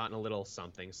seems to have gotten a little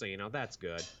something. So, that's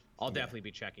good. I'll definitely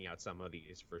be checking out some of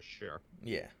these for sure.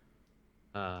 Yeah.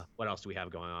 What else do we have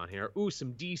going on here? Ooh,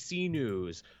 some DC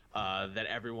news that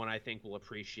everyone I think will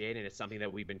appreciate, and it's something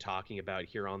that we've been talking about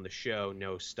here on the show,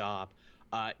 No Stop.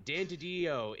 Dan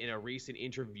DiDio, in a recent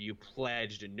interview,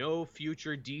 pledged no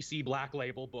future DC Black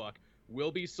Label book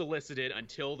will be solicited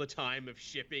until the time of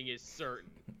shipping is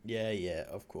certain. Yeah,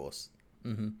 of course.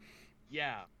 Mm-hmm.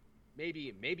 Yeah.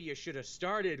 Maybe you should have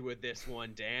started with this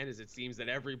one, Dan, as it seems that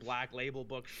every Black Label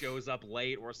book shows up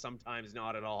late or sometimes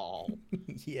not at all.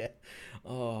 Yeah.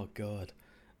 Oh, God.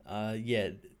 Yeah,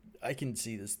 I can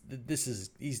see this.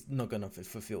 He's not going to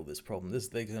fulfill this problem. There's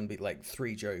going to be like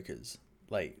 3 Jokers.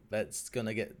 Like, that's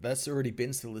already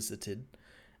been solicited.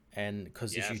 And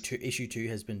because issue two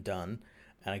has been done,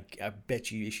 and I bet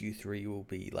you issue 3 will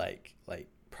be like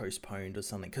postponed or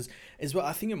something, because as well,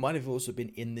 I think it might have also been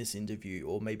in this interview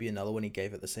or maybe another one he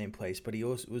gave at the same place, but he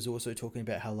was also talking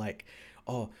about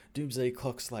how Doomsday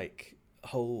Clock's like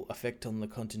whole effect on the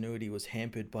continuity was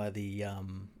hampered by the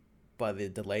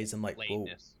delays. I'm like,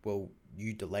 well,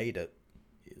 you delayed it.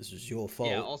 This was your fault.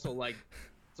 Yeah,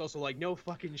 it's also like, no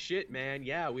fucking shit, man.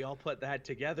 Yeah, we all put that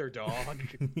together, dog.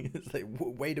 It's like,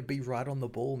 way to be right on the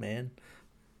ball, man.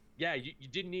 Yeah, you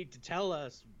didn't need to tell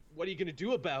us. What are you going to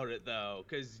do about it, though?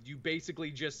 Because you basically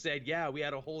just said, yeah, we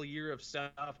had a whole year of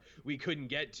stuff we couldn't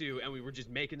get to, and we were just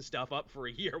making stuff up for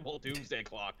a year while Doomsday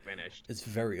Clock finished. It's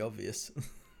very obvious.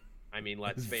 I mean,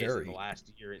 let's face it, the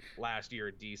last year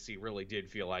at DC really did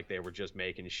feel like they were just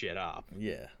making shit up.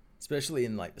 Yeah, especially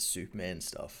in, like, the Superman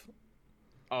stuff.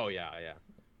 Oh, yeah.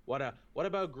 What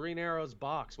about Green Arrow's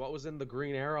box? What was in the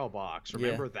Green Arrow box?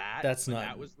 Remember that?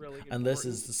 That was really important. Unless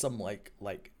it's some, like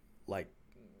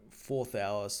 4th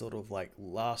hour sort of like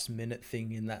last minute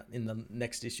thing in the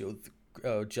next issue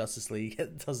of Justice League.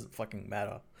 It doesn't fucking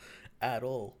matter at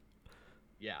all.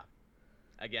 Yeah,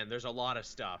 again, there's a lot of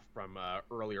stuff from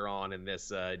earlier on in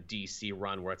this DC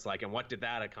run where it's like, and what did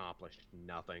that accomplish?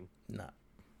 Nothing. Nah.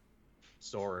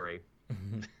 Sorry.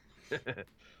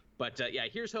 But yeah,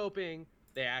 here's hoping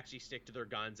they actually stick to their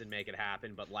guns and make it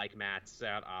happen. But like Matt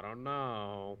said, I don't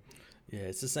know. Yeah,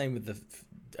 it's the same with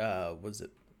the was it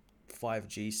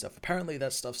 5G stuff. Apparently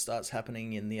that stuff starts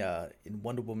happening in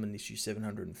Wonder Woman issue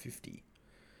 750.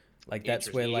 Like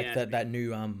that's where like that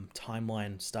new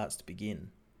timeline starts to begin.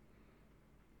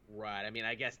 Right. I mean,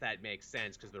 I guess that makes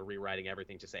sense because they're rewriting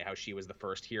everything to say how she was the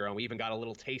first hero, and we even got a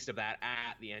little taste of that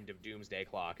at the end of Doomsday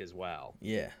Clock as well.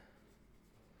 Yeah.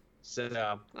 So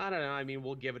I don't know. I mean,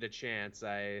 we'll give it a chance.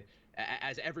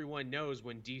 As everyone knows,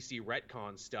 when DC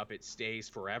retcons stuff, it stays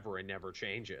forever and never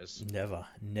changes. Never.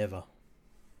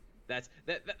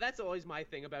 That's always my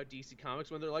thing about DC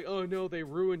Comics when they're like, oh no, they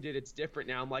ruined it, it's different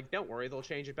now. I'm like, don't worry, they'll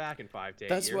change it back in 5 to 8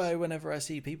 years. That's why whenever I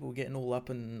see people getting all up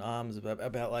in arms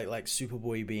about like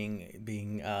Superboy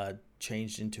being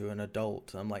changed into an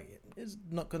adult, I'm like, it's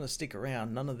not going to stick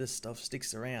around. None of this stuff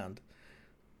sticks around.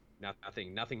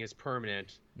 Nothing is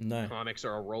permanent. No. Comics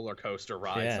are a roller coaster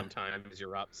ride. Yeah. Sometimes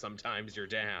you're up, sometimes you're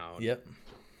down. Yep.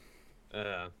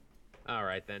 All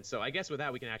right, then. So I guess with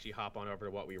that, we can actually hop on over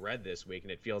to what we read this week,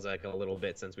 and it feels like a little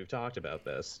bit since we've talked about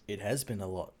this. It has been a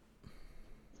lot.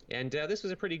 And this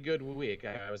was a pretty good week.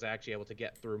 I was actually able to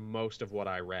get through most of what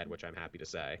I read, which I'm happy to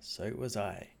say. So was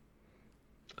I.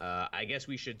 I guess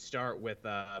we should start with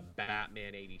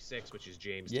Batman 86, which is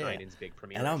James Tynion's big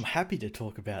premiere. And I'm happy to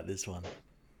talk about this one.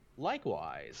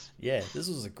 Likewise. Yeah, this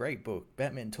was a great book.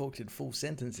 Batman talked in full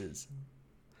sentences.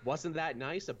 Wasn't that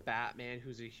nice? A Batman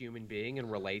who's a human being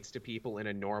and relates to people in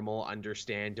a normal,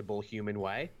 understandable human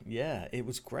way? Yeah, it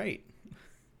was great.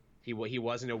 He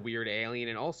wasn't a weird alien.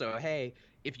 And also, hey,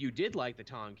 if you did like the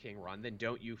Tom King run, then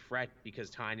don't you fret, because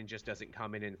Tynion just doesn't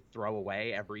come in and throw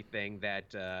away everything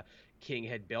that King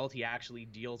had built. He actually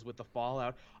deals with the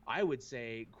fallout, I would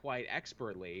say, quite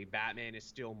expertly. Batman is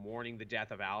still mourning the death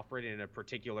of Alfred. In a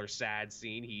particular sad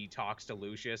scene, he talks to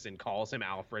Lucius and calls him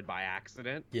Alfred by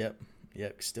accident.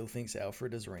 Yep, still thinks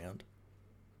Alfred is around.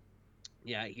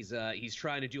 Yeah, he's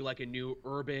trying to do like a new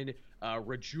urban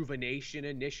rejuvenation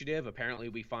initiative. Apparently,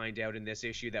 we find out in this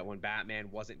issue that when Batman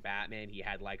wasn't Batman, he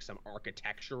had like some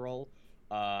architectural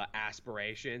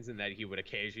aspirations, and that he would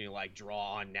occasionally like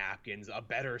draw on napkins a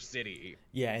better city.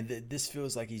 Yeah, and this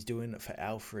feels like he's doing it for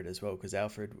Alfred as well, because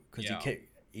Yeah.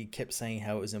 he kept saying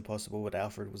how it was impossible, but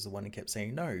Alfred was the one who kept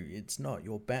saying, "No, it's not.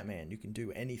 You're Batman. You can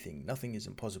do anything. Nothing is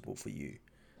impossible for you."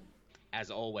 As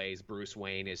always, Bruce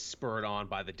Wayne is spurred on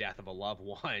by the death of a loved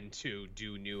one to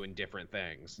do new and different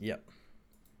things. Yep.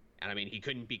 And I mean, he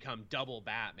couldn't become double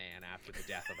Batman after the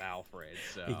death of Alfred,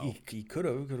 so He could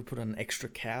have put an extra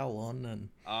cowl on and.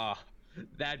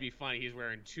 that'd be funny. He's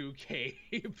wearing two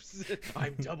capes.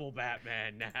 I'm double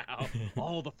Batman now.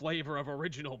 All the flavor of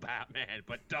original Batman,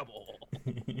 but double.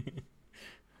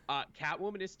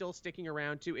 Catwoman is still sticking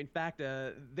around too. In fact,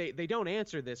 they don't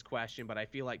answer this question, but I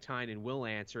feel like Tynion will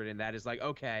answer it, and that is like,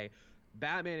 okay,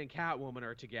 Batman and Catwoman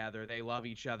are together. They love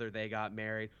each other. They got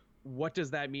married. What does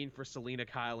that mean for Selina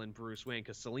Kyle and Bruce Wayne?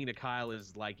 Because Selina Kyle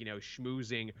is like,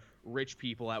 schmoozing rich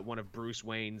people at one of Bruce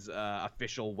Wayne's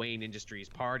official Wayne Industries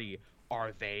party.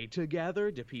 Are they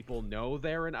together? Do people know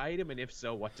they're an item? And if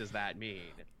so, what does that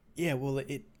mean? Yeah, well,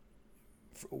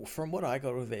 from what I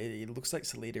got of it, it looks like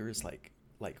Selina is like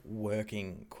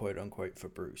working quote unquote for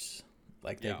Bruce.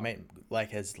 Like they've made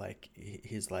like as like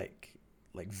his like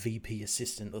VP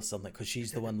assistant or something, because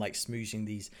she's the one like smoozing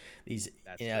these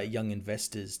young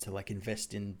investors to like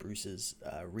invest in Bruce's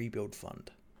rebuild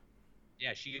fund.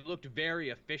 Yeah, she looked very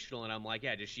official, and I'm like,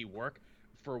 yeah, does she work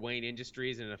for Wayne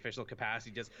Industries in an official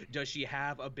capacity? Does she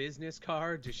have a business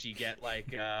card? Does she get like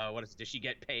does she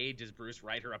get paid? Does Bruce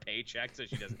write her a paycheck so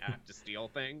she doesn't have to steal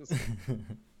things?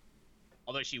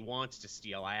 Although she wants to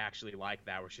steal, I actually like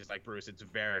that, where she's like, Bruce, it's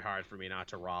very hard for me not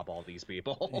to rob all these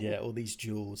people. Yeah, all these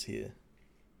jewels here.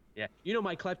 Yeah,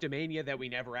 my kleptomania that we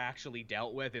never actually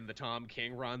dealt with in the Tom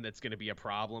King run, that's going to be a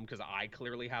problem because I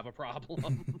clearly have a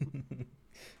problem.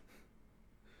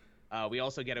 We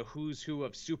also get a who's who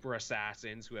of super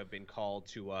assassins who have been called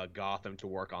to Gotham to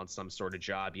work on some sort of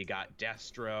job. You got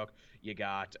Deathstroke, you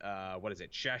got,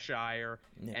 Cheshire,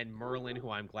 and Merlin, who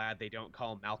I'm glad they don't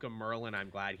call Malcolm Merlin. I'm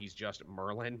glad he's just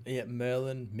Merlin. Yeah,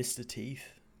 Merlin, Mr. Teeth.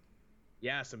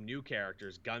 Yeah, some new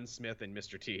characters, Gunsmith and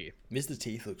Mr. Teeth. Mr.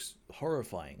 Teeth looks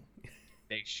horrifying.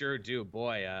 They sure do.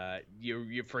 Boy,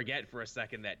 you forget for a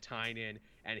second that Tynion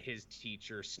and his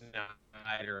teacher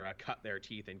Snyder cut their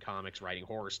teeth in comics writing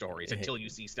horror stories until you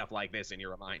see stuff like this and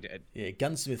you're reminded. Yeah,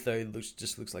 Gunsmith, though,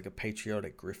 looks like a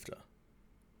patriotic grifter.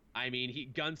 I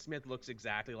mean, Gunsmith looks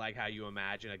exactly like how you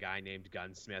imagine a guy named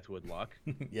Gunsmith would look.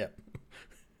 Yep.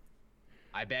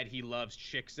 I bet he loves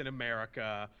chicks in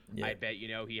America. Yeah. I bet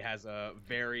he has I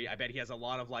bet he has a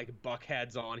lot of like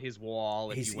buckheads on his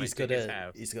wall. He's got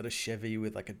a Chevy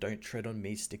with like a "Don't Tread on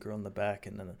Me" sticker on the back,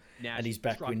 and his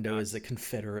back window is a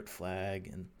Confederate flag.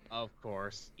 And of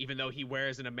course, even though he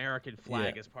wears an American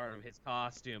flag as part of his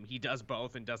costume, he does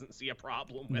both and doesn't see a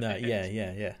problem with it.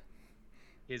 Yeah.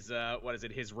 His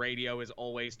his radio is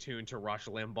always tuned to Rush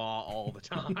Limbaugh all the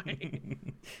time.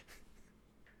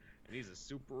 He's a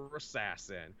super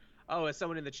assassin. Oh, as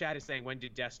someone in the chat is saying, when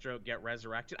did Deathstroke get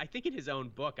resurrected? I think in his own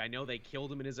book. I know they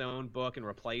killed him in his own book and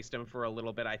replaced him for a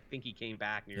little bit. I think he came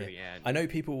back near the end. I know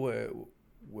people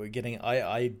were getting...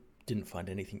 I didn't find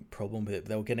anything problem with it.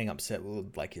 They were getting upset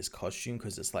with like his costume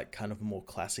because it's like kind of more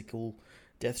classical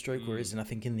Deathstroke, whereas I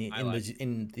think in the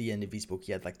end of his book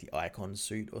he had like the icon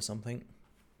suit or something.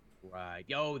 Right.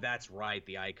 Oh, that's right.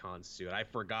 The icon suit. I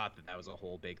forgot that was a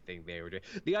whole big thing they were doing.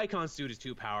 The icon suit is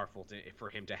too powerful for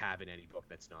him to have in any book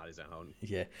that's not his own.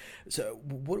 Yeah. So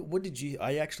what did you...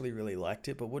 I actually really liked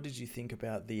it, but what did you think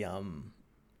about the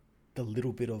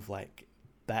little bit of like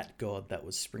Bat God that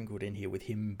was sprinkled in here with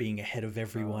him being ahead of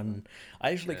everyone?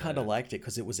 I actually kind of liked it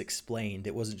because it was explained.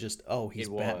 It wasn't just, oh, he's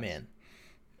Batman.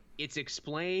 It's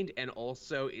explained, and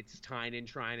also it's Tynion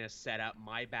trying to set up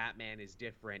my Batman is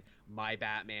different. My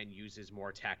Batman uses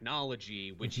more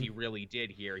technology, which he really did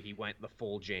here. He went the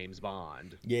full James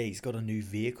Bond. Yeah, he's got a new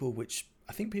vehicle, which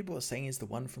I think people are saying is the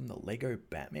one from the Lego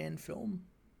Batman film.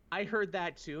 I heard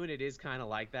that too, and it is kind of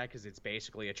like that because it's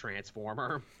basically a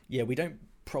Transformer. Yeah, we don't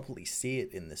properly see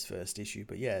it in this first issue,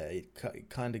 but yeah, it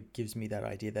kind of gives me that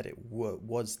idea that it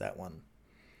was that one.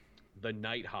 The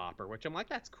Night Hopper, which I'm like,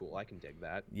 that's cool. I can dig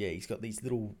that. Yeah, he's got these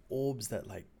little orbs that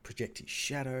like project his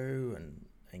shadow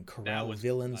and corral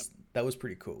villains. That was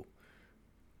pretty cool.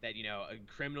 That,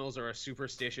 criminals are a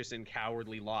superstitious and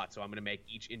cowardly lot, so I'm going to make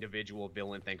each individual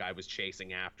villain think I was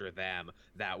chasing after them.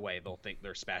 That way they'll think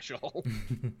they're special.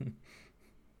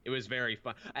 It was very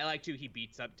fun. I like, too, he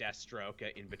beats up Deathstroke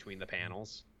in between the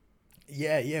panels.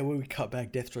 Yeah, when we cut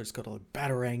back, Deathstroke's got a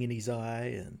batarang in his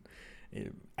eye and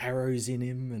arrows in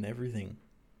him and everything.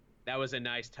 That was a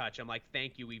nice touch. I'm like,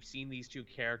 thank you. We've seen these two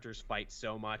characters fight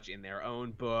so much in their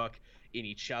own book, in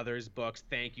each other's books.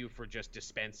 Thank you for just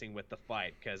dispensing with the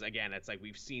fight, because again, it's like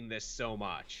we've seen this so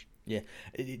much. Yeah,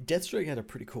 Deathstroke had a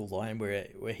pretty cool line where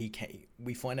he came.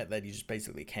 We find out that he just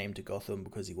basically came to Gotham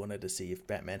because he wanted to see if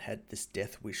Batman had this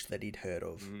death wish that he'd heard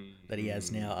of, that he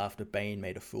has now after Bane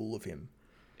made a fool of him.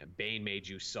 Yeah, Bane made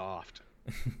you soft.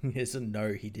 Yes, and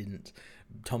no, he didn't.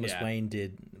 Thomas Wayne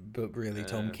did, but really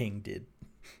Tom King did.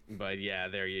 But yeah,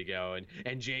 there you go.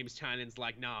 And James Tynan's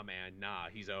like, nah, man, nah,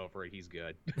 he's over it. He's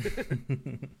good.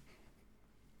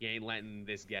 He ain't letting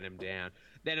this get him down.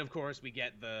 Then, of course, we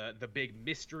get the big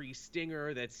mystery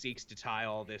stinger that seeks to tie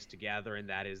all this together, and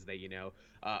that is that,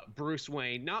 Bruce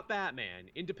Wayne, not Batman,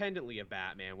 independently of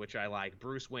Batman, which I like,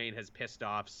 Bruce Wayne has pissed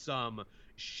off some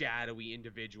shadowy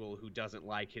individual who doesn't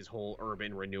like his whole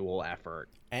urban renewal effort.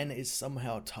 And is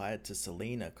somehow tied to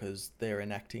Selina, because they're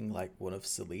enacting like one of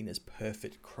Selina's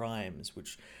perfect crimes,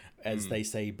 which, as they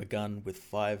say, begun with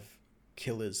 5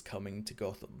 killers coming to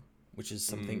Gotham, which is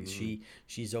something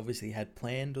she's obviously had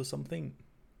planned or something.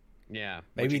 Yeah.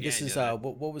 Maybe again, this is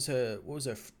what was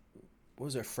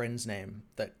her friend's name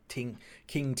that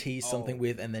King teased something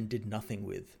with and then did nothing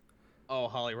with? Oh,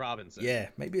 Holly Robinson. Yeah,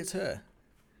 maybe it's her.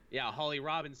 Yeah, Holly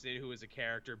Robinson, who was a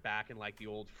character back in like the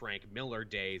old Frank Miller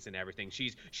days and everything.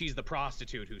 She's the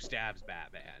prostitute who stabs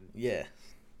Batman. Yeah.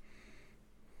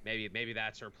 Maybe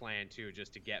that's her plan too,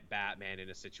 just to get Batman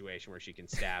in a situation where she can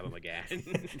stab him again.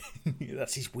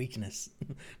 That's his weakness.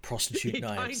 Prostitute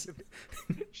knives. Kind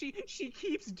of. She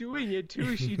keeps doing it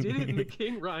too. She did it in the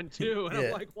King run too. And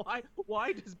I'm like,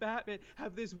 why does Batman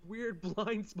have this weird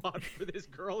blind spot for this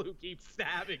girl who keeps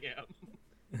stabbing him?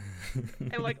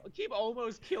 And like keep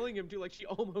almost killing him too. Like she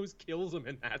almost kills him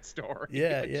in that story.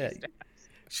 Yeah, yeah.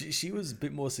 She was a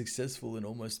bit more successful in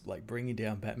almost like bringing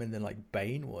down Batman than like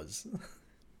Bane was.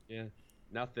 Yeah,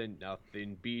 nothing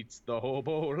beats the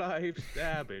hobo life,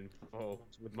 stabbing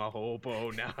folks with my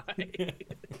hobo knife.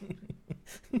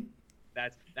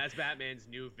 That's Batman's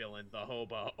new villain, the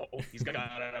hobo. He's got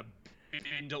a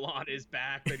bindle on his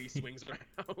back that he swings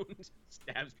around,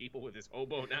 stabs people with his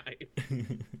hobo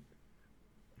knife.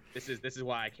 This is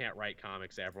why I can't write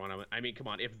comics, everyone. I mean, come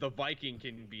on, if the Viking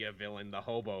can be a villain, the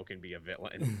hobo can be a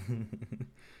villain.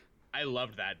 I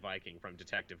loved that Viking from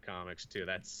Detective Comics too.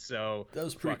 That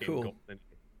was pretty cool. Golden.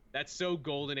 That's so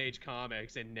Golden Age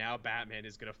comics, and now Batman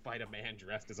is gonna fight a man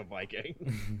dressed as a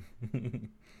Viking.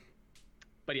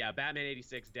 But yeah, Batman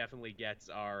 86 definitely gets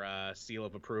our seal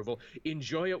of approval.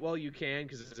 Enjoy it while you can,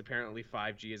 because apparently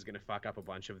 5G is going to fuck up a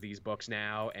bunch of these books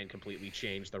now and completely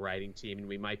change the writing team, and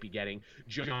we might be getting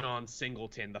John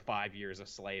Singleton, the 5 Years a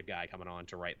Slave guy, coming on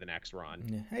to write the next run.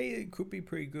 Yeah. Hey, it could be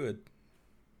pretty good.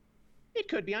 It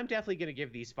could be. I'm definitely going to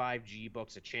give these 5G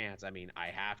books a chance. I mean, I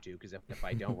have to, because if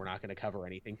I don't, we're not going to cover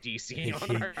anything DC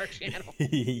on our channel.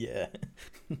 Yeah.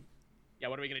 Yeah,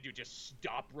 what are we going to do? Just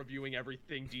stop reviewing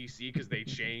everything DC because they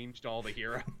changed all the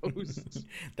heroes?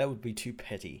 That would be too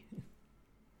petty.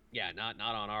 Yeah, not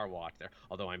on our watch there.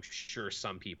 Although I'm sure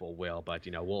some people will, but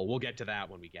we'll get to that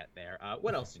when we get there.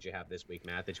 What else did you have this week,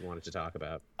 Matt, that you wanted to talk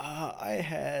about? I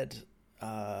had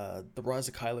The Rise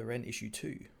of Kylo Ren issue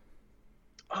 2.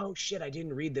 Oh shit, I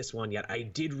didn't read this one yet. I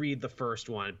did read the first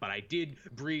one, but I did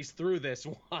breeze through this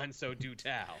one, so do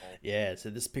tell. Yeah, so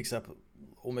this picks up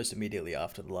almost immediately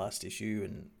after the last issue,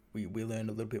 and we learn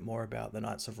a little bit more about the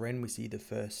Knights of Ren. We see the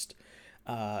first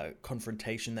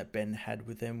confrontation that Ben had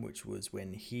with them, which was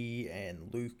when he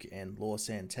and Luke and Lor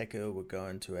San Tekka were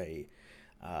going to a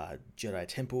Jedi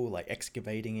temple, like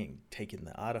excavating it, taking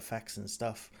the artifacts and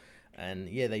stuff. And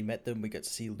yeah, they met them. We got to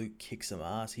see Luke kick some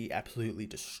ass. He absolutely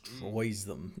destroys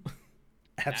them.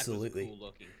 Absolutely. That was a cool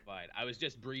looking fight. I was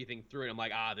just breathing through it. I'm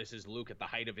like, this is Luke at the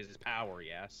height of his power,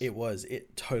 yes. It was.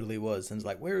 It totally was. And it's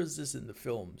like, where is this in the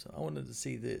films? I wanted to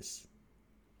see this.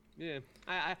 Yeah.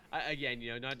 I again,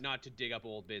 not to dig up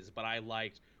old biz, but I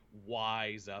liked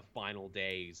wise Final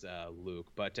Days Luke.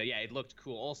 But yeah, it looked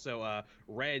cool. Also,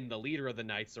 Ren, the leader of the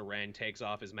Knights of Ren, takes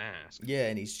off his mask. Yeah,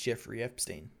 and he's Jeffrey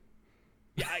Epstein.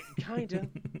 Yeah, kind of.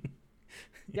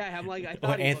 Yeah, I'm like, I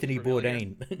thought or Anthony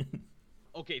Bourdain.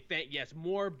 Okay, yes,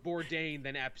 more Bourdain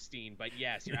than Epstein, but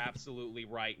yes, you're absolutely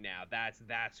right now.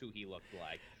 That's who he looked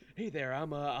like. Hey there,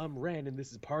 I'm Ren, and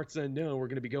this is Parts Unknown. We're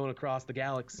gonna be going across the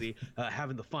galaxy,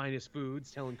 having the finest foods,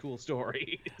 telling cool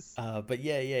stories. But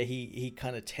yeah, he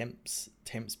kind of tempts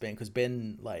Ben, because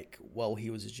Ben, like, while he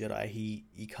was a Jedi,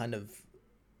 he kind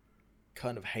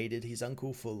of hated his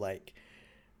uncle for like.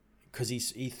 Because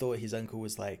he thought his uncle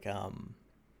was like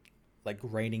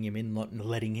reining him in, not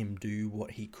letting him do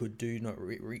what he could do, not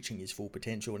reaching his full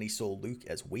potential, and he saw Luke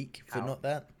as weak for not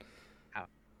that.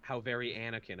 How very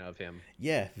Anakin of him.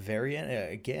 Yeah, very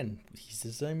again, he's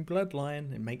his own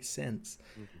bloodline. It makes sense.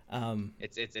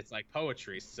 It's like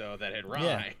poetry, so that it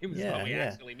Yeah, rhymes, but yeah, we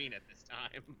yeah. actually mean it this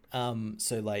time.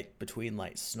 So like between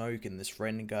like Snoke and this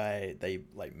Ren guy, they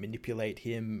like manipulate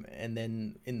him, and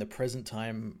then in the present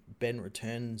time, Ben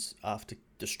returns after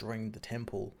destroying the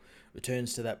temple,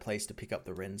 returns to that place to pick up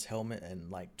the Ren's helmet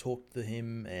and like talk to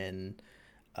him, and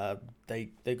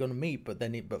they're gonna meet,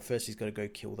 but first he's got to go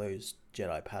kill those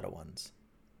Jedi Padawans.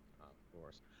 Of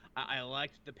course. I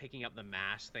liked the picking up the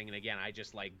mask thing, and again, I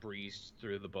just like breezed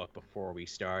through the book before we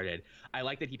started. I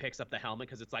like that he picks up the helmet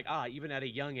because it's like, even at a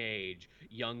young age,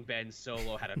 young Ben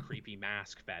Solo had a creepy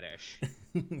mask fetish.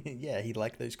 Yeah, he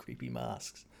liked those creepy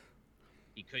masks.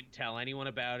 He couldn't tell anyone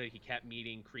about it. He kept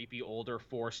meeting creepy older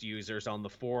Force users on the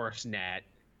Force net,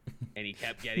 and he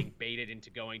kept getting baited into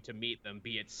going to meet them,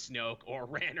 be it Snoke or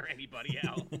Ren or anybody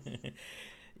else.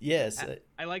 Yes,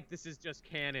 I like this is just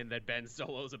canon that Ben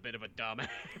Solo's a bit of a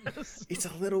dumbass. it's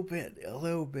a little bit,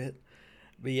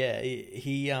 but yeah,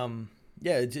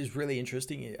 yeah, it's just really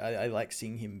interesting. I like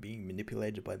seeing him being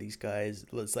manipulated by these guys.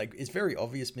 It's like it's very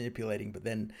obvious manipulating, but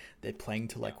then they're playing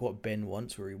to like what Ben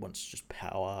wants, where he wants just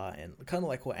power, and kind of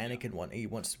like what Anakin wants. He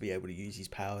wants to be able to use his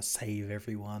power, save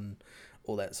everyone,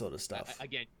 all that sort of stuff.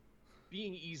 Again,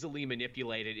 being easily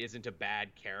manipulated isn't a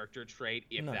bad character trait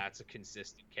if that's a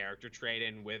consistent character trait,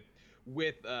 and with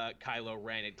Kylo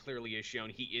Ren, it clearly is shown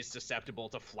he is susceptible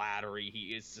to flattery.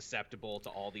 He is susceptible to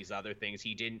all these other things.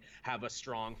 He didn't have a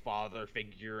strong father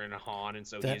figure in Han, and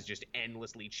so he is just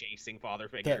endlessly chasing father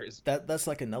figures. That's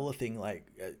like another thing,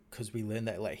 like because we learned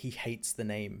that like he hates the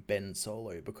name Ben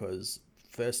Solo because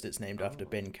first it's named after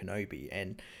Ben Kenobi,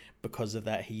 and because of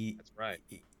that That's right.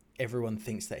 Everyone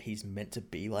thinks that he's meant to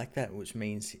be like that, which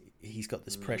means he's got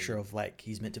this pressure of like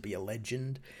he's meant to be a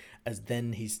legend, as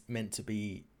then he's meant to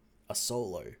be a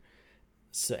Solo.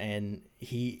 So and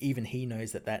he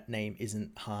knows that name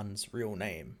isn't Han's real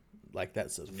name, like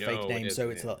that's a fake name.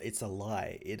 So it's a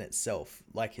lie in itself,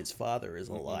 like his father is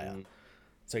a liar.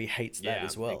 So he hates that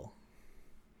as well.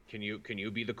 Can you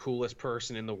be the coolest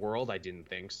person in the world? I didn't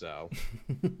think so.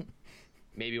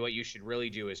 Maybe what you should really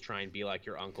do is try and be like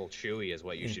your Uncle Chewie is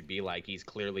what you should be like. He's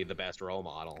clearly the best role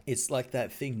model. It's like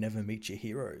that thing, never meet your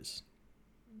heroes.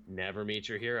 Never meet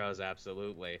your heroes,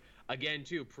 absolutely. Again,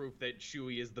 too, proof that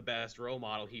Chewie is the best role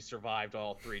model. He survived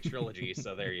all 3 trilogies,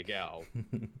 so there you go.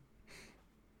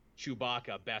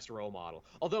 Chewbacca, best role model.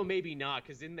 Although maybe not,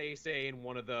 because didn't they say in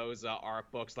one of those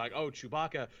ARC books, like,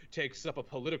 Chewbacca takes up a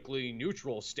politically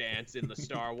neutral stance in the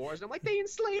Star Wars? And I'm like, they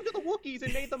enslaved the Wookiees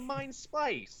and made them mine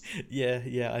spice.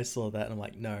 Yeah, I saw that, and I'm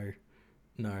like, no.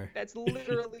 That's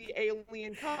literally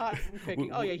alien cotton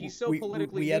picking. He's so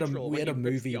politically neutral. We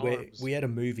had a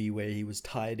movie where he was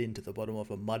tied into the bottom of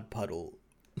a mud puddle.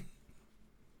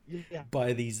 Yeah.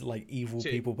 By these like evil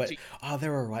people, but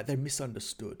they're all right. They're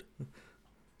misunderstood.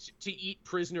 To eat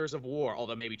prisoners of war,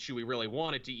 although maybe Chewie really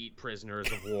wanted to eat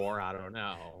prisoners of war. I don't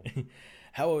know.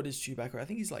 How old is Chewbacca? I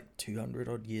think he's like 200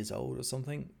 odd years old or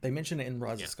something. They mention it in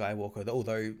Rise of Skywalker,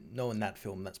 although knowing that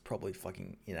film, that's probably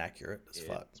fucking inaccurate as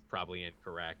fuck. It's probably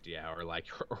incorrect, or like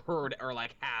or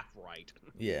like half right.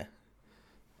 Yeah.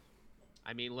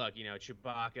 I mean, look,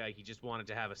 Chewbacca, he just wanted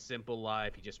to have a simple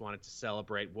life. He just wanted to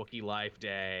celebrate Wookiee Life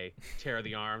Day, tear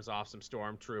the arms off some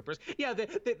stormtroopers. Yeah, they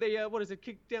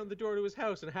kicked down the door to his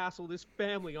house and hassled his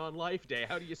family on Life Day.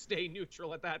 How do you stay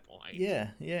neutral at that point? Yeah.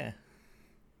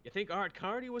 You think Art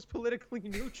Carney was politically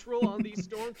neutral on these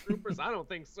stormtroopers? I don't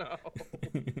think so.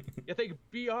 You think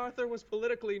B. Arthur was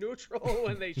politically neutral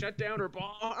when they shut down her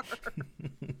bar?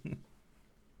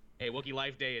 Hey, Wookiee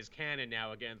Life Day is canon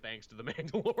now again, thanks to The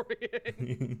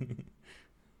Mandalorian.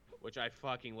 Which I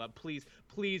fucking love. Please,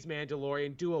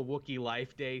 Mandalorian, do a Wookiee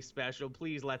Life Day special.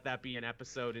 Please let that be an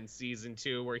episode in season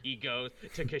 2 where he goes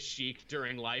to Kashyyyk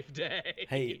during Life Day.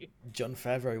 Hey, Jon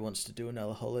Favreau wants to do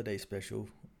another holiday special.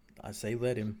 I say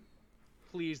let him.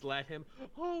 Please let him.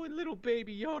 Oh, and little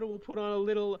baby Yoda will put on a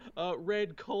little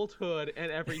red cult hood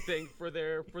and everything for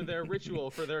their ritual,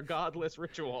 for their godless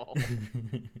ritual.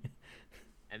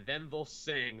 And then they'll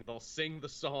sing the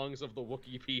songs of the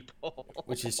Wookiee people.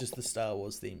 Which is just the Star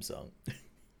Wars theme song.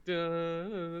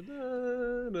 Da,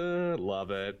 da, da.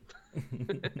 Love it.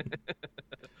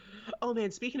 Oh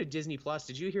man, speaking of Disney Plus,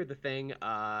 did you hear the thing?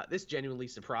 This genuinely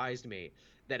surprised me,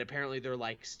 that apparently they're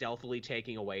like stealthily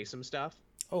taking away some stuff.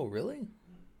 Oh, really?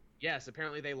 Yes,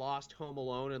 apparently they lost Home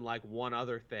Alone and like one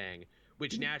other thing,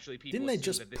 which naturally people didn't they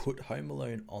just put Home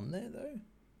Alone on there though?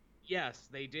 Yes,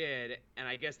 they did, and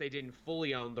I guess they didn't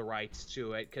fully own the rights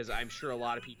to it, because I'm sure a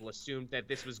lot of people assumed that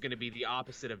this was going to be the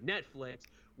opposite of Netflix,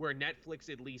 where Netflix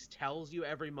at least tells you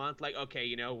every month, like,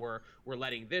 okay, we're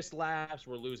letting this lapse,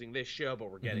 we're losing this show, but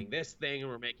we're Hmm. getting this thing, and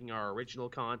we're making our original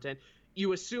content.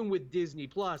 You assume with Disney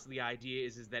Plus, the idea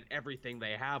is that everything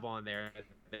they have on there,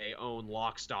 they own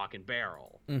lock, stock, and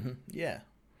barrel. Hmm. Yeah.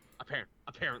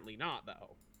 Apparently not,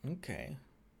 though. Okay.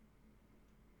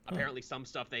 Huh. Apparently some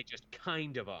stuff they just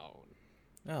kind of own.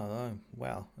 Oh, oh,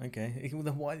 wow. Okay.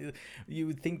 Then why you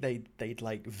would think they'd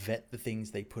like vet the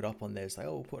things they put up on there. It's like,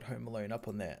 oh, we'll put Home Alone up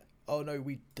on there. Oh no,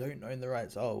 we don't own the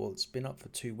rights. Oh well, it's been up for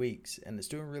 2 weeks and it's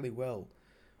doing really well.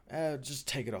 Just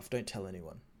take it off. Don't tell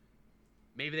anyone.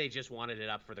 Maybe they just wanted it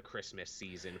up for the Christmas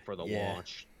season for the Yeah,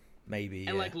 launch. maybe.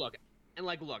 And Yeah. look, I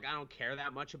don't care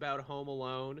that much about Home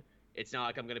Alone. It's not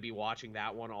like I'm going to be watching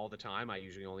that one all the time. I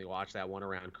usually only watch that one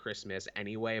around Christmas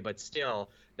anyway, but still,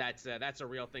 that's a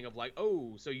real thing of like,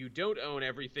 oh, so you don't own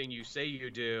everything you say you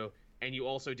do, and you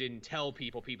also didn't tell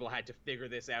people. People had to figure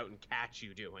this out and catch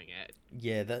you doing it.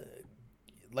 Yeah, that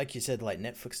like you said, like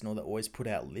Netflix and all that always put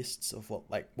out lists of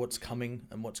what's coming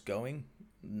and what's going.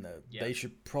 No, they Yep.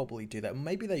 should probably do that.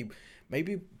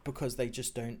 Maybe because they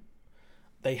just don't.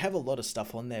 They have a lot of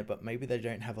stuff on there, but maybe they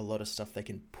don't have a lot of stuff they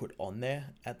can put on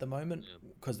there at the moment Yeah.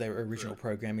 because their original True.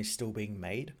 program is still being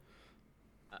made.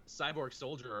 Cyborg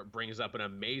Soldier brings up an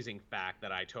amazing fact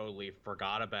that I totally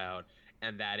forgot about,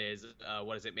 and that is,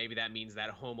 what is it? Maybe that means that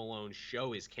Home Alone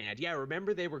show is canned. Yeah,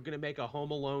 remember they were going to make a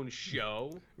Home Alone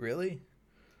show? Really?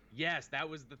 Yes, that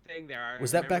was the thing there. I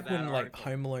Was that remember back when like article.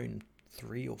 Home Alone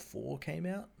 3 or 4 came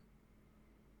out?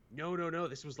 No, no, no.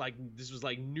 This was like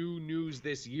new news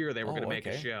this year. They were going to Oh, make a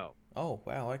okay. show, Oh,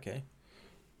 wow. Okay.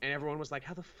 and everyone was like,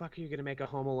 "How the fuck are you going to make a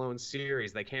Home Alone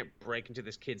series? They can't break into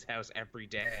this kid's house every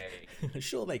day."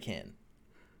 Sure, they can.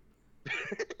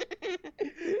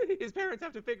 His parents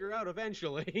have to figure out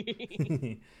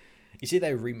eventually. You see,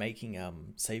 they're remaking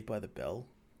Saved by the Bell.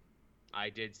 I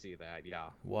did see that. Yeah.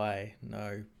 Why?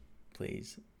 No,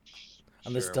 please.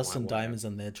 Unless Sure. Dustin Whatever. Diamond's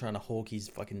on there trying to hawk his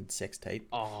fucking sex tape.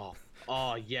 Oh,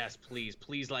 oh yes, please,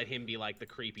 please let him be like the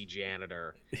creepy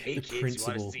janitor. Hey The kids, you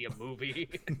principal. want to see a movie?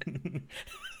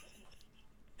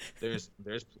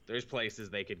 there's places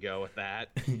they could go with that.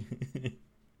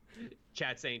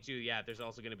 Chat saying too, yeah, there's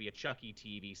also going to be a Chucky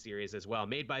TV series as well,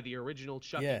 made by the original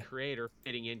Chucky Yeah. creator,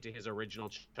 fitting into his original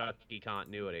Chucky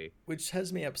continuity. Which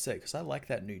has me upset because I like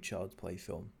that new Child's Play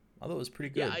film. I thought it was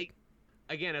pretty Yeah, good.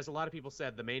 again, as a lot of people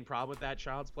said, the main problem with that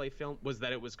Child's Play film was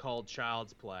that it was called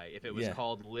Child's Play. If it was Yeah.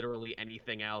 called literally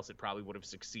anything else, it probably would have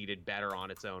succeeded better on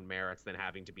its own merits than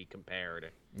having to be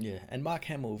compared. Yeah, and Mark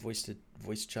Hamill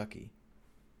voiced Chucky.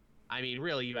 I mean,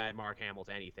 really, you add Mark Hamill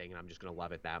to anything, and I'm just going to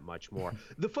love it that much more.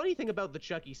 The funny thing about the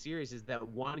Chucky series is that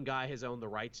one guy has owned the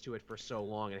rights to it for so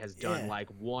long and has done Yeah. like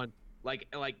one, like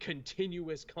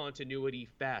continuous continuity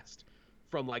fest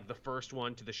from like the first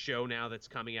one to the show now that's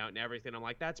coming out and everything. I'm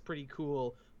like, that's pretty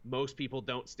cool. Most people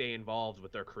don't stay involved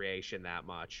with their creation that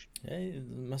much. Yeah, it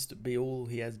must be all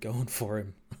he has going for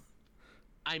him.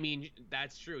 I mean,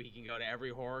 that's true. He can go to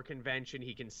every horror convention.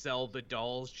 He can sell the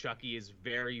dolls. Chucky is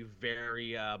very,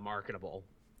 very marketable.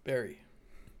 Very.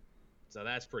 So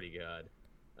that's pretty good.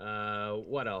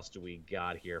 What else do we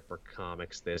got here for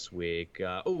comics this week?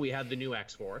 We had the new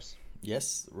X-Force.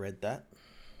 Yes, read that.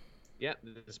 Yeah,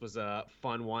 this was a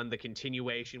fun one. The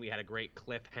continuation, we had a great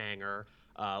cliffhanger.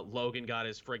 Logan got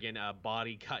his friggin'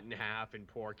 body cut in half, and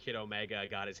poor Kid Omega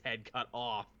got his head cut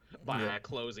off by Yeah. a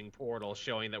closing portal,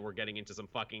 showing that we're getting into some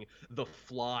fucking The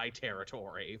Fly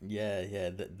territory. Yeah,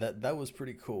 that was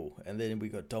pretty cool. And then we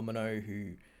got Domino,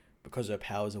 who, because her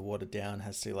powers are watered down,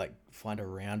 has to like find a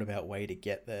roundabout way to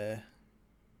get there.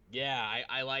 Yeah,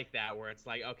 I like that, where it's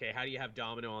like, okay, how do you have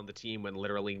Domino on the team when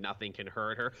literally nothing can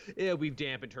hurt her? Yeah, we've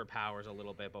dampened her powers a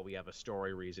little bit, but we have a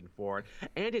story reason for it.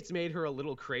 And it's made her a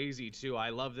little crazy, too. I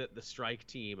love that the strike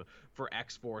team for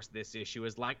X-Force this issue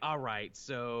is like, all right,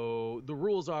 so the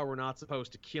rules are we're not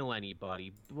supposed to kill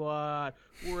anybody, but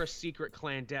we're a secret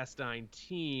clandestine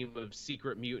team of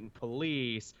secret mutant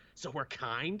police, so we're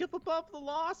kind of above the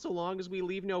law so long as we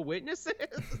leave no witnesses.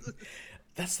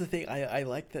 That's the thing. I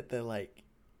like that they're like,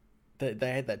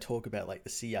 they had that talk about like the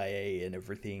CIA and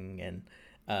everything, and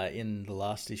in the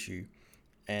last issue,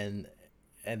 and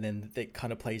then it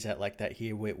kind of plays out like that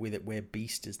here, where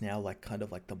Beast is now like kind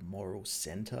of like the moral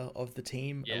center of the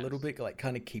team a little Yes. bit, like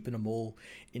kind of keeping them all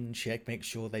in check, make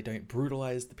sure they don't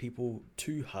brutalize the people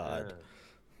too hard.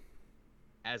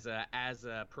 As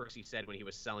Percy said when he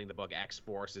was selling the book,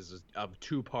 X-Force is of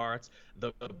two parts: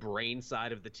 the brain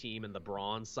side of the team and the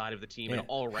brawn side of the team. Yeah. And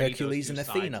already Hercules those and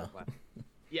two sides Athena. are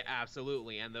Yeah,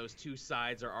 absolutely. And those two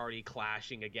sides are already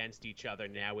clashing against each other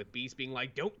now, with Beast being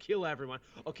like, don't kill everyone.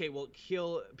 Okay, well,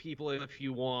 kill people if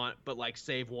you want, but like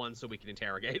save one so we can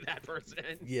interrogate that person.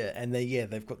 Yeah, and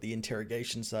they've got the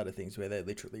interrogation side of things where they're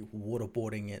literally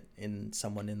waterboarding it in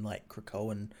someone in like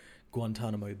Krakow,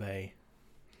 Guantanamo Bay.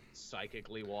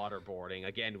 Psychically waterboarding.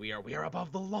 Again, we are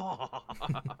above the law.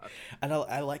 And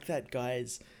I like that guy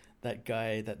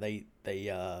that they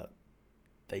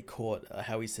caught,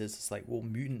 how he says it's like, well,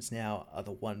 mutants now are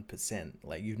the 1%.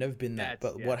 Like, you've never been that,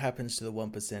 but what happens to the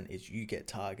 1% is you get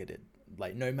targeted.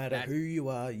 Like, no matter who you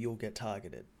are, you'll get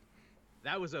targeted.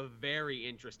 That was a very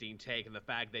interesting take, and the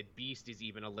fact that Beast is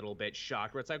even a little bit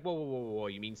shocked, where it's like, whoa, whoa, whoa, whoa,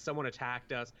 you mean someone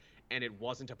attacked us and it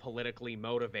wasn't a politically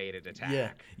motivated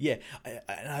attack? Yeah.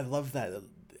 I love that.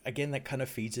 Again, that kind of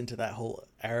feeds into that whole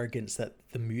arrogance that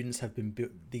the mutants have been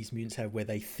built, these mutants have, where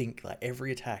they think like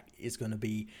every attack is going to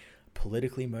be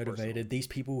politically motivated. Personal. These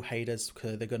people hate us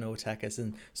because they're going to attack us,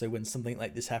 and so when something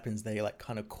like this happens, they like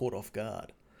kind of caught off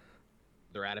guard.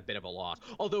 They're at a bit of a loss.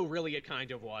 Although really it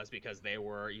kind of was, because they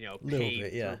were,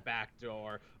 paid through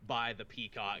backdoor by the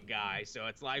Peacock guy. So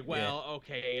it's like, well,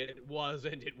 okay, it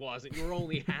wasn't. You were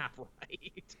only half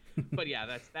right. But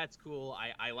yeah, that's cool.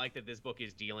 I like that this book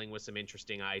is dealing with some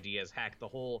interesting ideas. Heck, the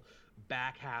whole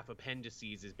back half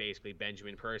appendices is basically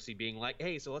Benjamin Percy being like,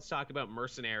 hey, so let's talk about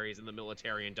mercenaries in the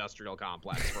military-industrial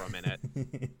complex for a minute.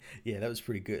 Yeah, that was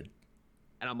pretty good.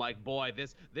 And I'm like, boy,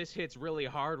 this hits really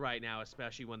hard right now,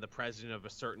 especially when the president of a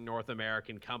certain North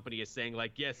American company is saying,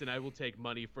 like, yes, and I will take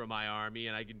money from my army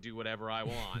and I can do whatever I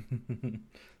want.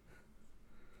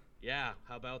 Yeah,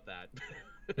 how about that?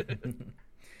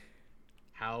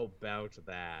 How about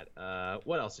that?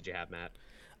 What else did you have, Matt?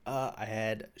 I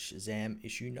had Shazam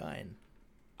issue 9.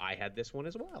 I had this one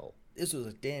as well. This was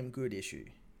a damn good issue.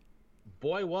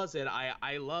 Boy, was it.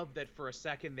 I love that for a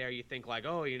second there you think like,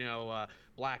 oh,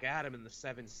 Black Adam and the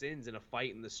Seven Sins in a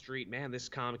fight in the street. Man, this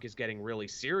comic is getting really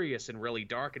serious and really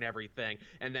dark and everything.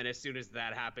 And then as soon as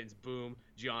that happens, boom,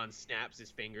 John snaps his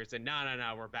fingers and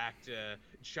no, we're back to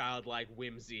childlike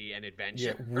whimsy and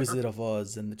adventure. Yeah, Wizard of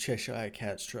Oz and the Cheshire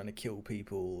Cat's trying to kill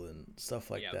people and stuff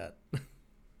like that.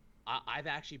 I've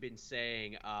actually been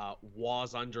saying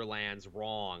Was Underland's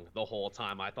wrong the whole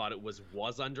time. I thought it was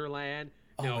Underland.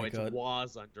 No, it's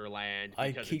Was Underland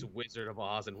because it's Wizard of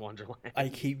Oz and Wonderland. I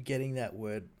keep getting that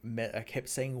word. I kept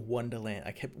saying Wonderland.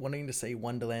 I kept wanting to say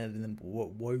Wonderland and then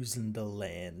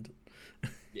Wozenderland.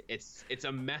 It's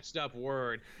a messed up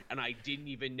word, and I didn't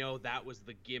even know that was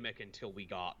the gimmick until we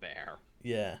got there.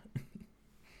 Yeah.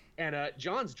 And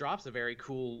Johns drops a very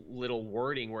cool little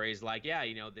wording where he's like, yeah,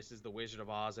 this is the Wizard of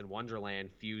Oz and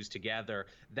Wonderland fused together.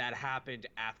 That happened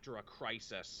after a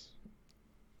crisis.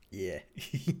 Yeah,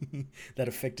 that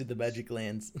affected the magic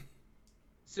lands.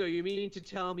 So you mean to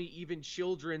tell me even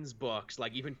children's books,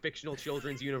 like even fictional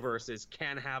children's universes,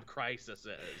 can have crises?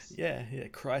 Yeah,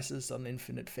 Crisis on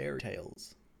Infinite Fairy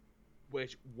Tales.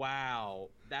 Which, wow,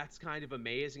 that's kind of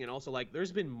amazing. And also, like,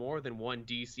 there's been more than one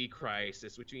DC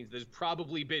crisis, which means there's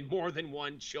probably been more than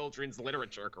one children's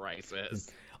literature crisis.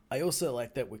 I also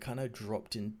like that we're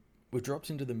dropped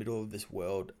into the middle of this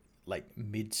world, like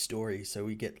mid-story, so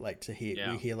we get like to hear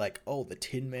we hear like, oh, the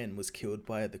Tin Man was killed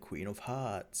by the Queen of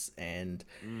Hearts, and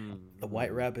the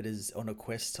White Rabbit is on a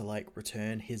quest to like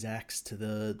return his axe to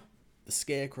the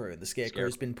Scarecrow. The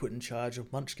Scarecrow's been put in charge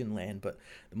of Munchkin Land, but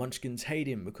the Munchkins hate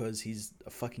him because he's a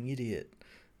fucking idiot.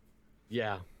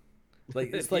 Yeah,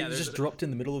 like it's like just dropped in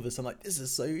the middle of this. I'm like, this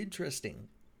is so interesting.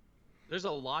 There's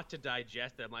a lot to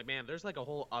digest. I'm like, man, there's like a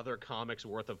whole other comics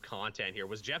worth of content here.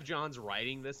 Was Jeff Johns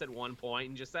writing this at one point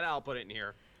and just said, I'll put it in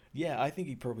here? Yeah, I think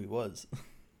he probably was.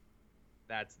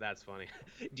 That's funny.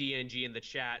 DNG in the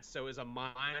chat. So is a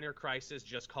minor crisis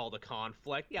just called a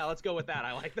conflict? Yeah, let's go with that.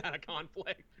 I like that. A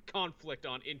conflict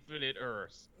on infinite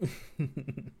Earths.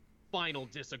 Final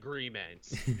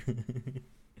disagreement.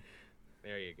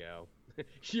 There you go.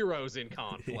 Heroes in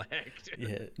conflict.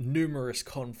 Yeah, numerous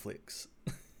conflicts.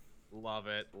 Love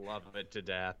it to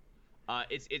death.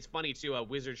 It's funny too.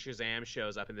 Wizard Shazam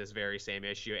shows up in this very same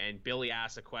issue, and Billy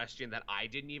asks a question that I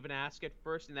didn't even ask at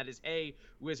first, and that is, "Hey,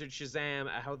 Wizard Shazam,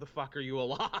 how the fuck are you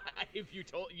alive?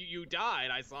 You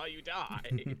died. I saw you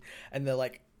die." And they're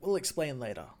like, "We'll explain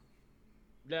later."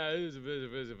 No,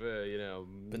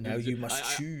 But now you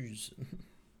must choose.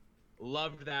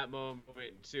 Loved that moment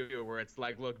too, where it's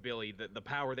like, look, Billy, the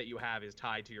power that you have is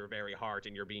tied to your very heart,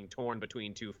 and you're being torn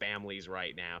between two families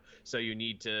right now. So you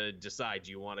need to decide, do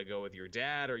you want to go with your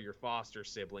dad or your foster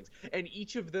siblings? And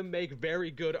each of them make very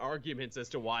good arguments as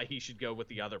to why he should go with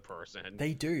the other person.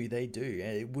 They do.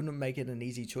 It wouldn't make it an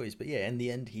easy choice, but yeah, in the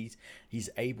end, he's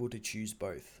able to choose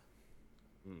both.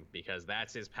 Because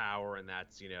that's his power, and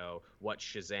that's what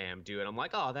Shazam do. And I'm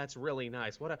like, oh, that's really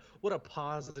nice. What a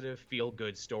positive, feel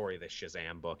good story this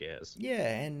Shazam book is.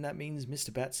 Yeah, and that means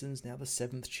Mr. Batson's now the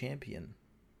 7th champion.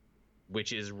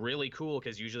 Which is really cool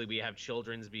because usually we have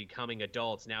children's becoming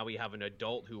adults. Now we have an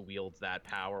adult who wields that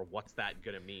power. What's that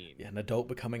gonna mean? Yeah, an adult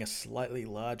becoming a slightly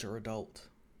larger adult.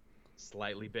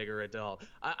 Slightly bigger adult.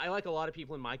 I like a lot of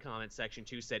people in my comment section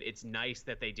too said it's nice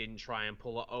that they didn't try and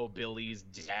pull Billy's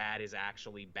dad is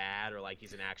actually bad, or like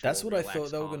he's an actual. That's what I thought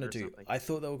they were gonna do. Something. I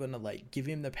thought they were gonna like give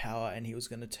him the power and he was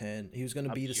gonna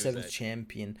be the 7th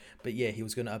champion, but yeah, he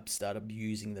was gonna start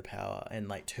abusing the power and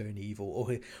like turn evil,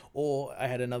 or I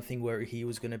had another thing where he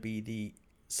was gonna be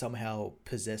somehow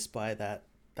possessed by that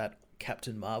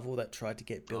Captain Marvel that tried to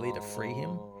get Billy to free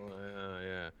him.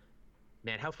 Yeah.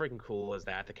 Man, how freaking cool is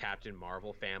that? The Captain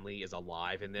Marvel family is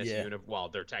alive in this universe. Well,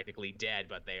 they're technically dead,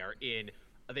 but they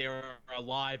are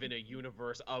alive in a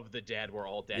universe of the dead where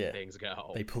all dead things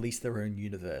go. They police their own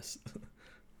universe.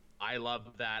 I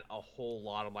love that a whole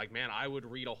lot. I'm like, man, I would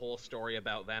read a whole story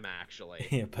about them, actually.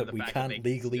 Yeah, but we can't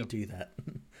legally do that.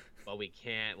 Well, we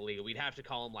can't legally. We'd have to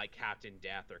call them like Captain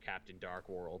Death or Captain Dark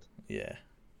World. Yeah.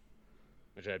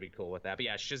 Which I'd be cool with that. But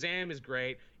yeah, Shazam is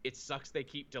great. It sucks they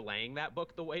keep delaying that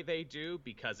book the way they do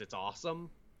because it's awesome.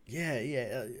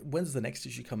 Yeah. When's the next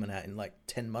issue coming out? In like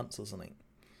 10 months or something?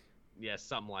 Yeah,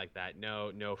 something like that.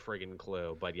 No friggin'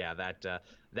 clue. But yeah,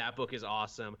 that book is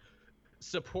awesome.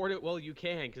 Support it while you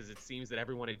can, because it seems that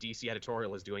everyone at DC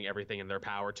Editorial is doing everything in their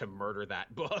power to murder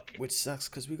that book. Which sucks,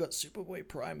 because we got Superboy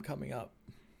Prime coming up.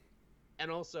 And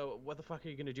also, what the fuck are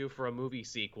you going to do for a movie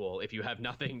sequel if you have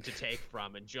nothing to take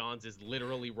from? And Johns is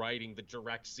literally writing the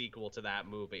direct sequel to that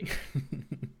movie.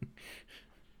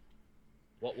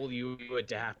 What will you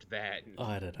adapt then?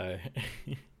 I don't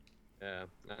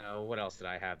know. What else did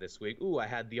I have this week? Ooh, I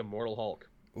had the Immortal Hulk.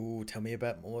 Ooh, tell me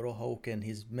about Immortal Hulk and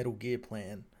his Metal Gear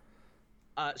plan.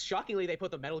 Shockingly, they put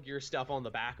the Metal Gear stuff on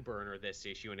the back burner this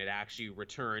issue, and it actually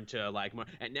returned to like more.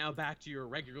 And now back to your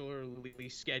regularly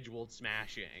scheduled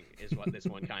smashing is what this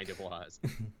one kind of was,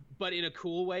 but in a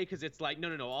cool way, because it's like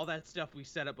no, all that stuff we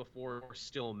set up before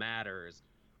still matters,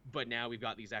 but now we've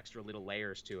got these extra little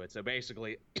layers to it. So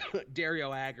basically,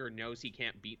 Dario Agger knows he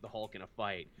can't beat the Hulk in a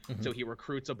fight, so he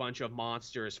recruits a bunch of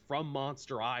monsters from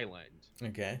Monster Island.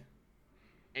 Okay.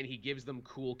 And he gives them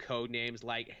cool code names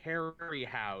like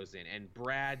Harryhausen and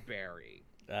Bradbury.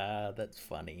 That's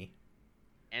funny.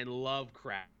 And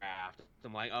Lovecraft.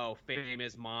 I'm like, oh,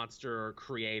 famous monster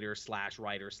creator /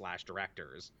 writer /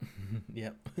 directors.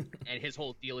 Yep. And his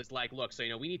whole deal is like, look, so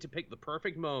we need to pick the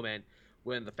perfect moment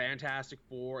when the Fantastic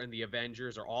Four and the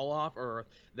Avengers are all off Earth.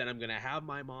 Then I'm going to have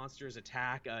my monsters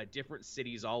attack different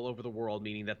cities all over the world,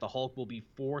 meaning that the Hulk will be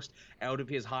forced out of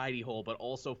his hidey hole, but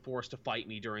also forced to fight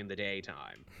me during the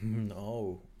daytime.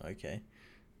 Oh, okay.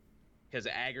 Because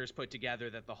Agger's put together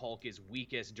that the Hulk is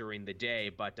weakest during the day,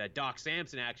 but Doc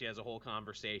Samson actually has a whole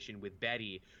conversation with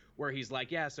Betty where he's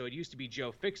like, yeah, so it used to be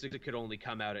Joe Fixit that could only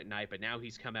come out at night, but now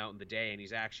he's come out in the day, and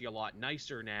he's actually a lot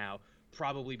nicer now,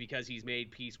 probably because he's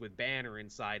made peace with Banner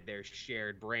inside their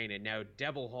shared brain, and now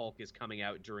Devil Hulk is coming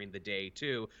out during the day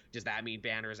too. Does that mean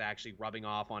Banner is actually rubbing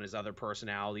off on his other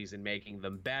personalities and making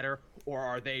them better, or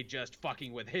are they just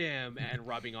fucking with him and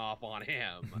rubbing off on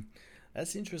him?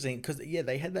 That's interesting, because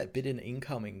they had that bit in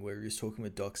Incoming where he was talking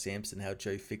with Doc Samson how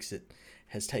Joe Fixit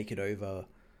has taken over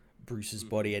Bruce's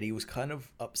body, and he was kind of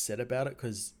upset about it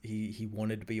because he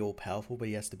wanted to be all powerful, but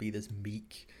he has to be this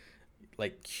meek,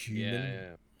 like,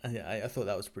 human. Yeah. I thought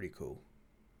that was pretty cool.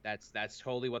 That's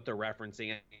totally what they're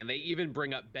referencing, and they even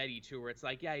bring up Betty too, where it's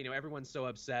like, yeah, everyone's so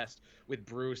obsessed with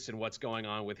Bruce and what's going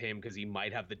on with him because he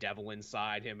might have the devil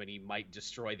inside him and he might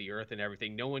destroy the earth and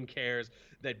everything. No one cares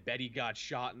that Betty got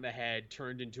shot in the head,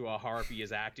 turned into a harpy,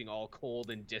 is acting all cold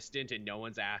and distant, and no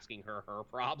one's asking her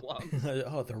problems.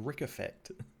 Oh, the Rick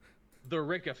effect. The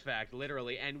Rick effect,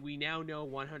 literally, and we now know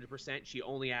 100% she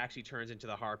only actually turns into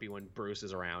the harpy when Bruce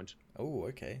is around. Oh,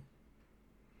 okay.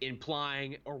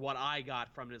 Implying, or what I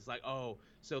got from it is like, oh,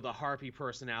 so the harpy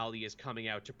personality is coming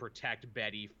out to protect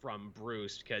Betty from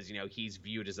Bruce because, he's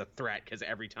viewed as a threat because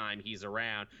every time he's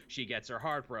around, she gets her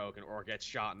heart broken or gets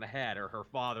shot in the head or her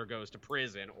father goes to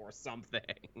prison or something.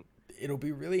 It'll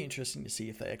be really interesting to see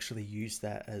if they actually use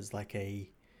that as like an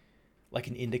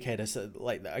indicator. So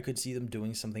like I could see them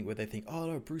doing something where they think, oh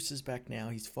no, Bruce is back now,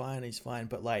 he's fine,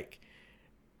 but like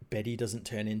Betty doesn't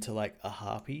turn into like a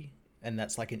harpy. And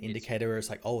that's like an indicator where it's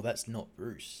like, oh, that's not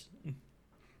Bruce.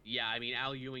 Yeah, I mean,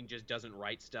 Al Ewing just doesn't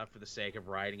write stuff for the sake of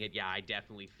writing it. Yeah, I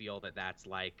definitely feel that that's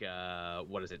like,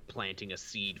 planting a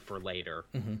seed for later.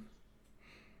 Mm-hmm.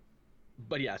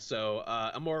 But yeah,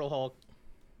 so Immortal Hulk,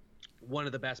 one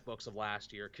of the best books of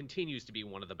last year, continues to be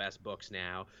one of the best books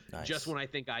now. Just Nice. when I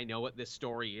think I know what this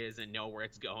story is and know where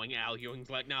it's going, Al Ewing's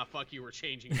like, nah, fuck you, we're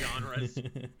changing genres.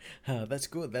 That's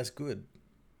good. That's good.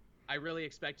 I really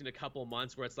expect in a couple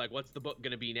months where it's like, what's the book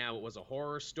going to be now? It was a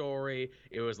horror story.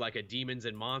 It was like a demons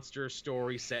and monsters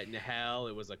story set in hell.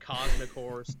 It was a cosmic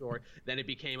horror story. Then it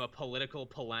became a political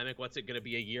polemic. What's it going to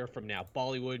be a year from now?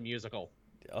 Bollywood musical.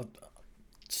 Uh,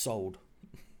 Sold.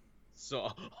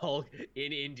 So Hulk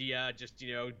in India, just,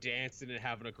 dancing and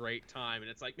having a great time.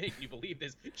 And it's like, man, can you believe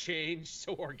this changed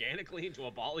so organically into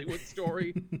a Bollywood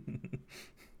story?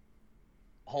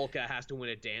 Hulk has to win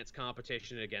a dance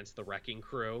competition against the Wrecking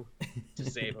Crew to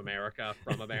save America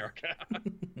from America.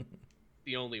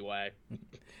 The only way.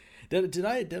 Did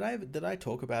I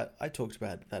talk about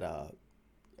that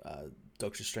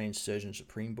Doctor Strange Surgeon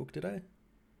Supreme book? Did I?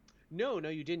 No,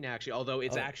 you didn't actually. Although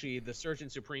it's actually the Surgeon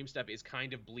Supreme stuff is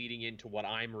kind of bleeding into what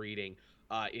I'm reading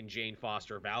in Jane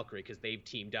Foster Valkyrie, because they've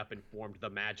teamed up and formed the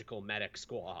Magical Medic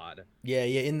Squad. Yeah.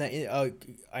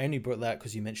 I only brought that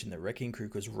because you mentioned the Wrecking Crew,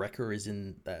 because Wrecker is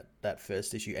in that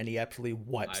first issue, and he absolutely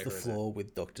wipes the floor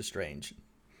with Doctor Strange.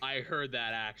 I heard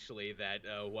that actually. That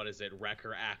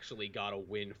Wrecker actually got a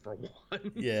win for once.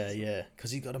 Yeah,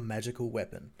 because he got a magical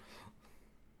weapon.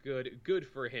 Good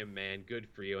for him, man. Good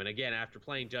for you. And again, after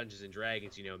playing Dungeons and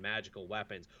Dragons, magical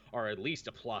weapons are at least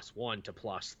a +1 to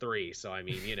 +3. So I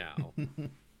mean,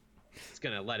 it's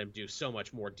gonna let him do so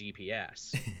much more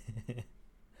DPS.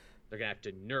 They're gonna have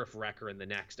to nerf Wrecker in the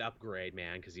next upgrade,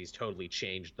 man, because he's totally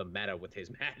changed the meta with his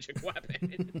magic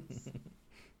weapons.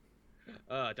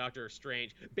 Doctor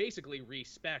Strange basically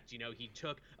respect. He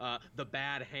took the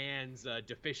bad hands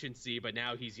deficiency, but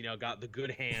now he's got the good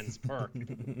hands perk.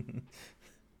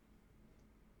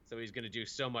 So he's going to do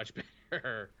so much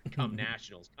better come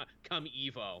Nationals, come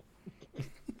Evo.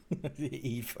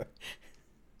 Evo.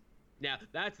 Now,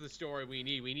 that's the story we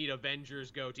need. We need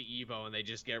Avengers go to Evo, and they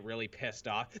just get really pissed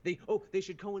off. They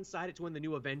should coincide it to when the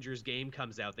new Avengers game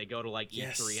comes out. They go to,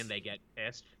 E3, and they get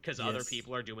pissed because other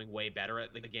people are doing way better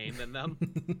at the game than them.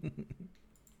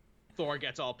 Thor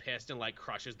gets all pissed and,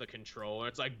 crushes the controller.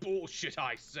 It's like, bullshit,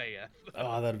 I say it.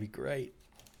 Oh, that'd be great.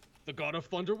 The God of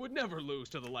Thunder would never lose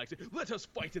to the likes. Let us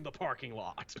fight in the parking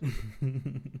lot.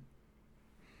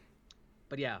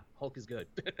 But yeah, Hulk is good.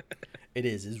 It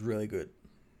is. It's really good.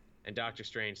 And Doctor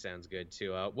Strange sounds good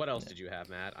too. What else did you have,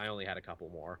 Matt? I only had a couple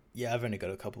more. Yeah, I've only got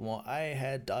a couple more. I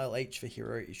had Dial H for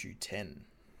Hero issue 10.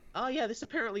 Oh yeah, this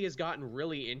apparently has gotten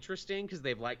really interesting because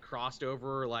they've crossed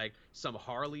over some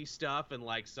Harley stuff and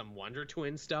some Wonder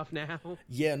Twin stuff now.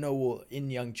 Yeah, no, well, in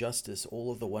Young Justice,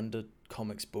 all of the Wonder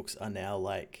Comics books are now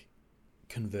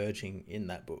converging in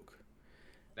that book.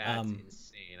 That's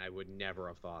insane. I would never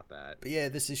have thought that. But yeah,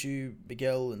 this issue,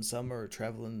 Miguel and Summer are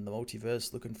traveling the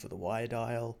multiverse looking for the Y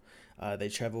Dial. They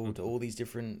travel to all these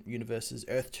different universes.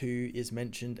 Earth 2 is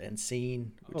mentioned and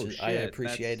seen, which I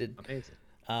appreciated. That's amazing.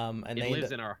 And it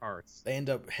lives in our hearts. They end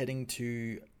up heading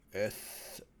to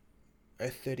Earth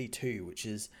 32, which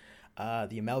is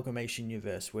the amalgamation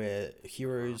universe where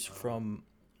heroes from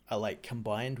are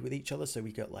combined with each other. So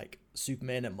we got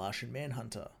Superman and Martian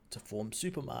Manhunter to form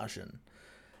Super Martian,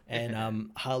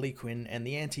 and Harley Quinn and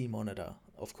the Anti-Monitor,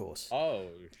 of course. Oh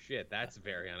shit, that's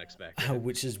very unexpected.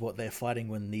 Which is what they're fighting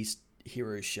when these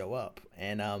heroes show up,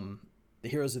 and the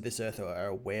heroes of this Earth are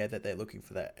aware that they're looking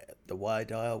for the Y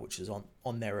Dial, which is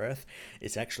on their Earth.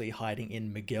 It's actually hiding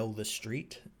in Miguel the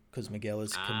Street, because Miguel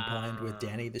is combined with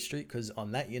Danny the Street, because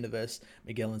on that universe,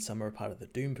 Miguel and Summer are part of the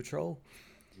Doom Patrol.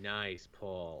 Nice,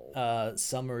 Paul.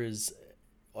 Summer is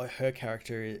her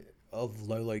character of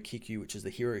Lolo Kiku, which is the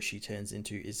hero she turns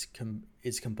into,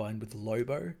 is combined with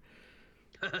Lobo.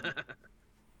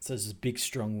 So it's this big,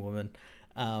 strong woman.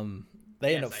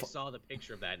 I saw the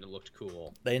picture of that and it looked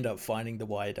cool. They end up finding the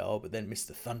Y Dial, but then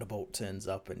Mr. Thunderbolt turns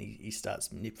up and he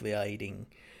starts manipulating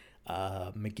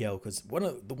Miguel. Because one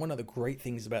of the great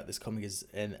things about this comic is,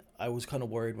 and I was kind of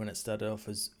worried when it started off,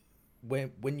 is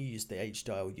when you use the H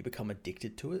Dial, you become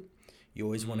addicted to it. You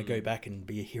always want to go back and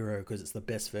be a hero because it's the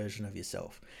best version of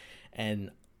yourself. And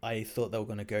I thought they were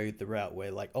going to go the route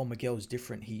where Miguel's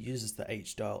different. He uses the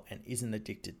H Dial and isn't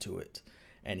addicted to it.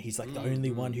 And he's the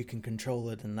only one who can control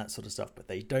it and that sort of stuff. But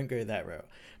they don't go that route.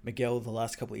 Miguel, the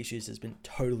last couple of issues, has been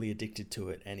totally addicted to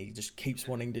it. And he just keeps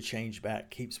wanting to change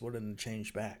back.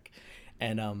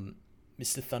 And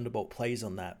Mr. Thunderbolt plays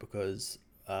on that because...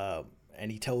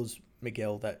 and he tells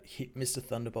Miguel that Mr.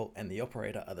 Thunderbolt and the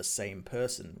operator are the same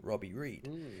person, Robbie Reed,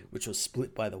 which was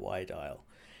split by the Y Dial.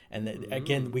 And then,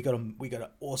 again, we got an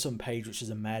awesome page, which is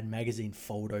a Mad Magazine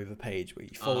fold over page, where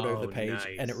you fold over the page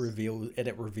and it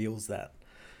reveals that.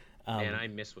 Man, I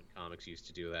miss when comics used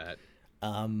to do that.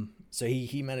 So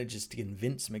he manages to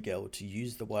convince Miguel to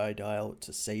use the Y dial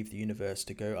to save the universe,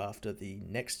 to go after the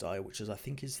next dial, which is, I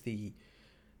think, is the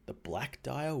black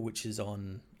dial, which is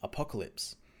on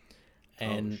Apocalypse.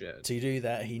 And to do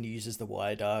that, he uses the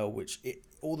Y dial,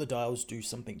 all the dials do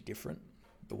something different.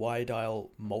 The Y dial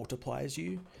multiplies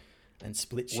you and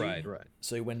splits you. Right.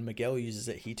 So when Miguel uses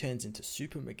it, he turns into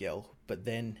Super Miguel, but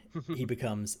then he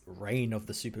becomes Reign of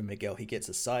the Super Miguel. He gets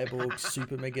a cyborg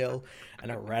Super Miguel, an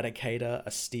Eradicator,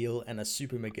 a Steel, and a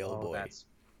Super Miguel boy.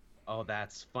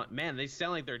 That's fun. Man, they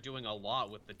sound like they're doing a lot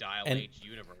with the Dial H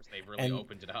universe. They've really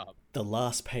opened it up. The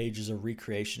last page is a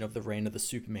recreation of the Reign of the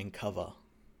Superman cover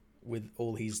with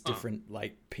all these different,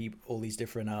 all these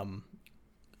different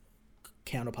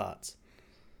counterparts.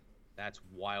 That's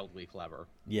wildly clever.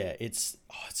 Yeah, it's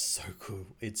so cool.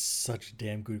 It's such a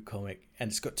damn good comic. And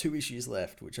it's got 2 issues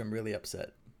left, which I'm really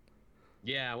upset.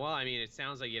 Yeah, well, I mean, it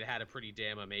sounds like it had a pretty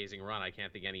damn amazing run. I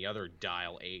can't think any other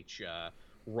Dial H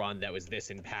run that was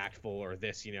this impactful or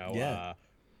this,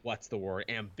 what's the word,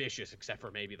 ambitious, except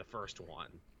for maybe the first one.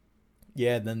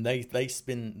 Yeah, then they've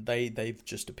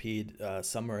just appeared,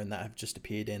 Summer and that have just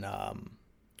appeared in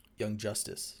Young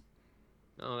Justice.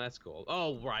 Oh, that's cool.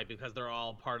 Oh, right, because they're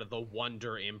all part of the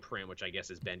Wonder imprint, which I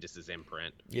guess is Bendis's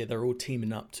imprint. Yeah, they're all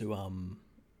teaming up to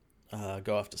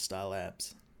go after Star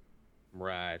Labs.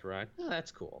 Right. Oh, that's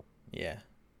cool. Yeah.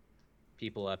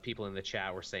 People in the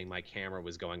chat were saying my camera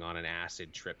was going on an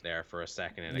acid trip there for a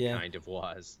second, and it kind of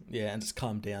was. Yeah, and it's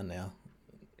calmed down now.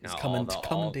 It's coming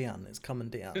down. It's coming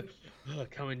down.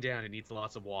 Coming down. It needs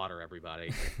lots of water,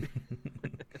 everybody.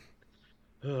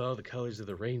 Oh, the colors of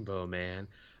the rainbow, man.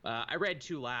 I read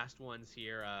 2 last ones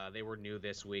here. They were new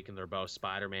this week, and they're both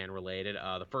Spider-Man related.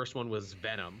 The first one was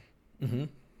Venom. Mm-hmm.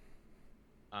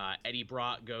 Eddie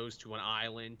Brock goes to an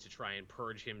island to try and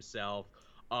purge himself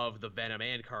of the Venom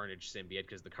and Carnage symbiote,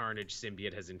 because the Carnage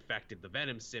symbiote has infected the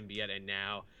Venom symbiote, and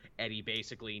now Eddie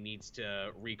basically needs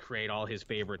to recreate all his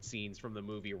favorite scenes from the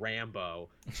movie Rambo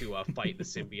to fight the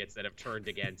symbiotes that have turned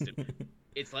against him.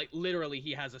 It's like literally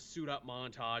he has a suit up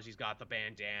montage. He's got the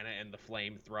bandana and the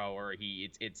flamethrower.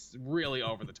 It's really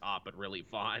over the top, but really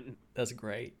fun. That's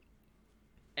great.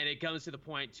 And it comes to the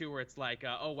point too where it's like,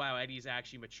 oh wow, Eddie's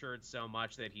actually matured so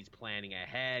much that he's planning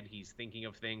ahead. He's thinking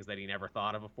of things that he never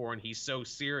thought of before, and he's so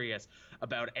serious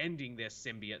about ending this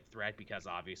symbiote threat because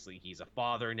obviously he's a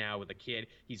father now with a kid.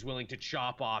 He's willing to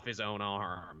chop off his own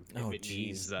arm if it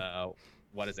means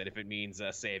if it means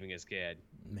saving his kid.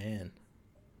 Man.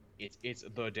 It's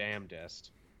the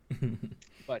damnedest.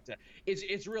 But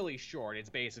it's really short. It's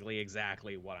basically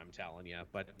exactly what I'm telling you,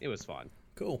 but it was fun.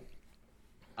 Cool.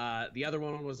 The other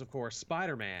one was, of course,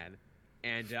 Spider-Man.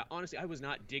 And honestly, I was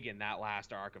not digging that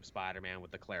last arc of Spider-Man with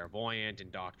the Clairvoyant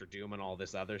and Doctor Doom and all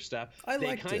this other stuff.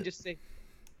 They kind of say,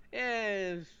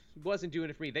 wasn't doing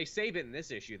it for me. They save it in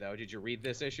this issue, though. Did you read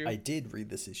this issue? I did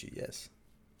read this issue, yes.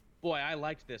 Boy, I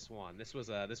liked this one. This was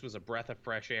a breath of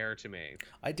fresh air to me.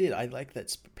 I did. I like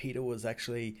that Peter was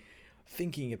actually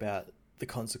thinking about the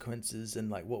consequences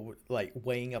and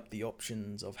weighing up the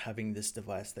options of having this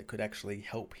device that could actually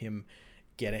help him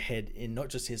get ahead in not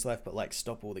just his life, but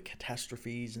stop all the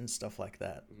catastrophes and stuff like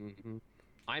that. Mm-hmm.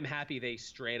 I'm happy they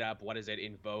straight up,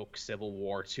 invoke Civil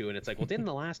War 2. And it's like, well, didn't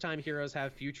the last time heroes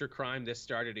have future crime, this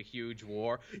started a huge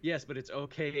war? Yes, but it's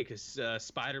okay because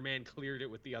Spider-Man cleared it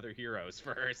with the other heroes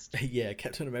first. Yeah,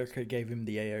 Captain America gave him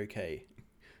the A-OK.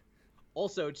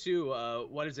 Also, too,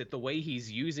 the way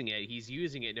he's using it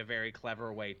in a very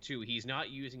clever way, too. He's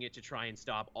not using it to try and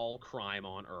stop all crime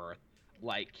on Earth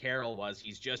like Carol was.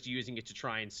 He's just using it to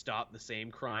try and stop the same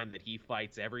crime that he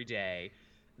fights every day.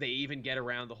 They even get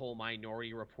around the whole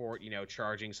Minority Report,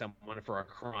 charging someone for a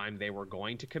crime they were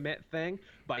going to commit thing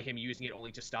by him using it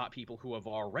only to stop people who have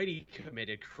already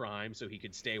committed crime so he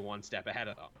could stay one step ahead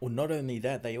of them. Well, not only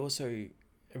that, they also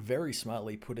very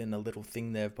smartly put in a little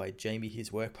thing there by Jamie,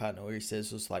 his work partner, where he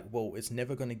says it's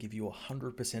never going to give you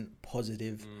 100%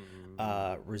 positive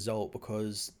result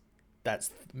because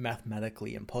that's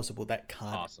mathematically impossible. That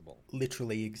can't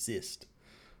literally exist.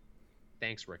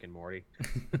 Thanks, Rick and Morty.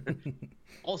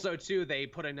 Also, too, they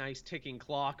put a nice ticking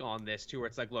clock on this, too, where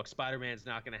it's like, look, Spider-Man's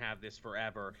not going to have this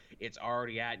forever. It's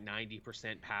already at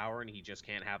 90% power, and he just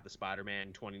can't have the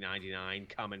Spider-Man 2099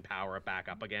 come and power it back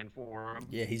up again for him.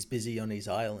 Yeah, he's busy on his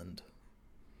island.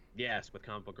 Yes, with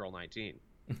Comic Book Girl 19.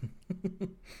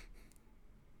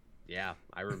 Yeah,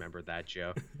 I remembered that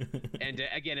joke. And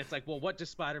again, it's like, well, what does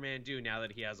Spider-Man do now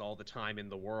that he has all the time in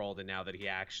the world and now that he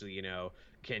actually,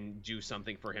 can do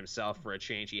something for himself for a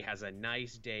change? He has a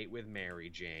nice date with Mary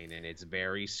Jane, and it's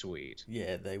very sweet.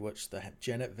 Yeah, they watched the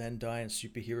Janet Van Dyne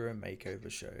superhero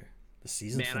makeover show. The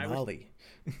season Man, finale.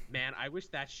 I wish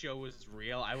that show was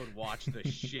real. I would watch the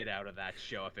shit out of that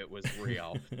show if it was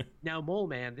real. Now, Mole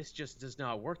Man, this just does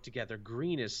not work together.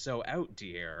 Green is so out,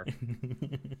 dear.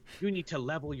 You need to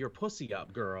level your pussy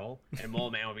up, girl. And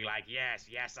Mole Man will be like, yes,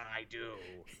 I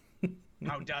do.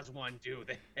 How does one do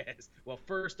this? Well,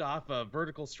 first off,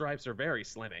 vertical stripes are very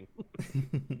slimming.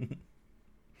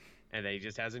 And then he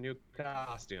just has a new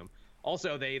costume.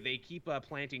 Also, they keep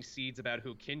planting seeds about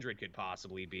who Kindred could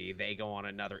possibly be. They go on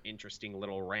another interesting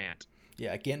little rant.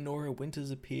 Yeah, again, Nora Winters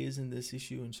appears in this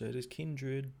issue, and so does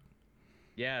Kindred.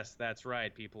 Yes, that's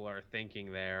right. People are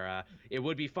thinking there. It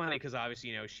would be funny because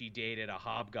obviously, she dated a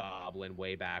hobgoblin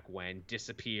way back when,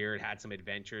 disappeared, had some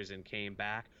adventures, and came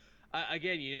back.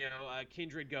 Again,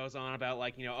 Kindred goes on about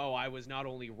oh, I was not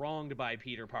only wronged by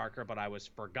Peter Parker, but I was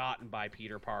forgotten by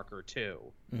Peter Parker too.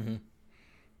 Mm-hmm.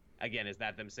 Again, is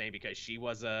that them saying because she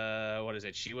was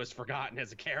she was forgotten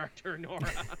as a character, Nora?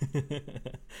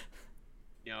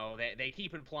 They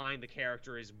keep implying the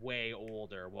character is way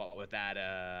older. With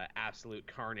that absolute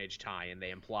Carnage tie-in, they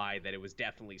imply that it was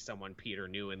definitely someone Peter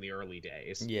knew in the early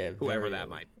days. Yeah, whoever that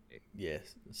might be.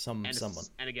 Yes, someone.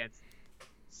 And again,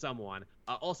 someone.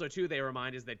 Also, too, they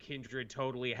remind us that Kindred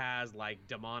totally has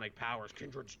demonic powers.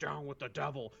 Kindred's down with the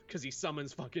devil because he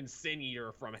summons fucking Sin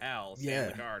Eater from hell.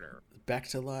 Sam Carter. Back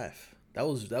to life. That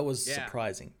was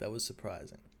surprising. That was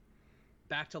surprising.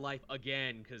 Back to life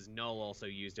again because Null also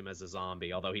used him as a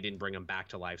zombie, although he didn't bring him back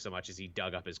to life so much as he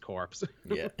dug up his corpse.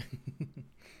 Yeah.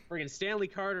 Friggin' Stanley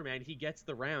Carter, man, he gets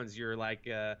the rounds. You're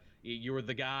you were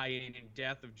the guy in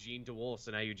Death of Jean DeWolf,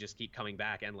 so now you just keep coming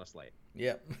back endlessly.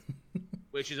 Yep.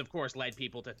 Which has, of course, led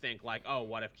people to think, oh,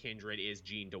 what if Kindred is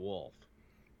Jean DeWolf?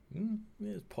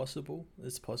 Yeah, it's possible.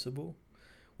 It's possible.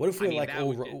 What if we're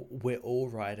we're all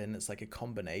right and it's like a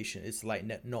combination? It's like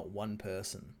not one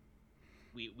person.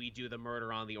 We do the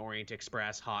Murder on the Orient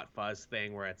Express Hot Fuzz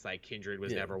thing where it's like Kindred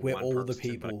was never we're one all person. The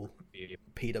people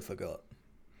Peter forgot.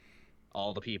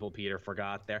 All the people Peter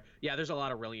forgot there. Yeah, there's a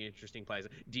lot of really interesting plays.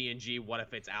 D&G, what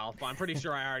if it's Alpha? I'm pretty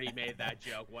sure I already made that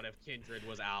joke. What if Kindred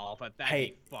was Alpha? That'd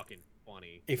be fucking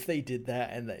funny. If they did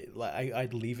that, and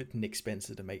I'd leave it to Nick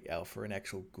Spencer to make Alpha an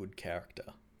actual good character.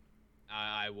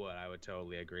 I would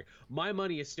totally agree. My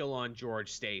money is still on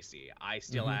George Stacy. I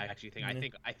still actually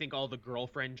think I think all the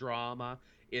girlfriend drama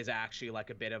is actually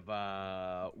a bit of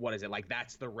a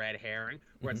that's the red herring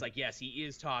where it's yes, he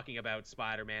is talking about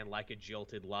Spider-Man like a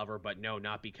jilted lover, but no,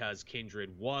 not because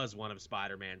Kindred was one of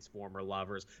Spider-Man's former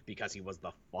lovers, because he was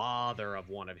the father of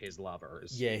one of his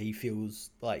lovers. Yeah, he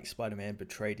feels like Spider-Man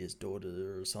betrayed his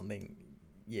daughter or something.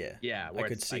 Yeah, where I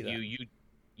could see that.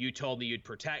 You told me you'd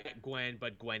protect Gwen,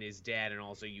 but Gwen is dead, and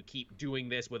also you keep doing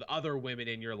this with other women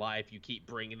in your life. You keep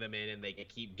bringing them in, and they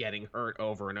keep getting hurt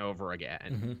over and over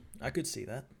again. I could see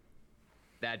that.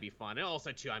 That'd be fun. And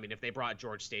also, too, I mean, if they brought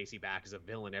George Stacy back as a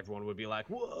villain, everyone would be like,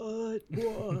 what?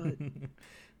 And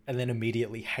then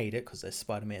immediately hate it because they're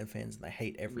Spider-Man fans and they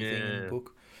hate everything in the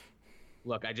book.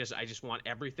 Look, I just want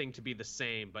everything to be the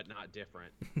same, but not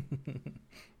different.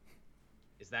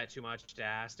 Is that too much to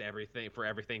ask for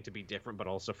everything to be different but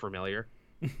also familiar?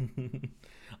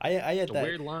 I had that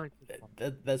weird line.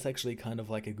 That's actually kind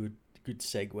of like a good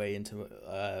segue into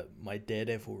my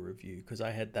Daredevil review, because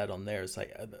I had that on there. It's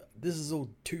like, this is all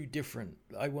too different.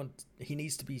 He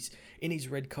needs to be in his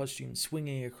red costume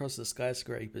swinging across the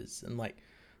skyscrapers, and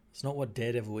it's not what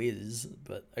Daredevil is,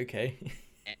 but okay.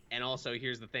 And also,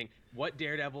 here's the thing. What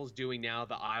Daredevil's doing now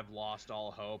that I've lost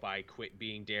all hope, I quit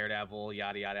being Daredevil,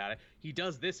 yada, yada, yada. He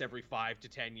does this every 5 to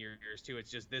 10 years, too. It's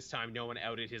just this time no one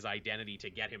outed his identity to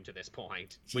get him to this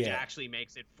point, which actually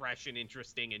makes it fresh and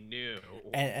interesting and new.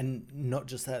 And not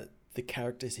just that, the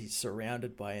characters he's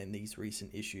surrounded by in these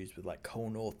recent issues with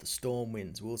Cole North, the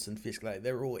Stormwinds, Wilson Fisk,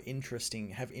 they're all interesting,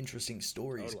 have interesting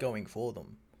stories going for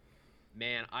them.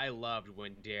 Man, I loved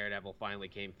when Daredevil finally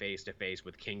came face to face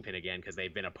with Kingpin again, because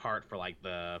they've been apart for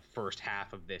the first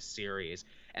half of this series,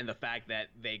 and the fact that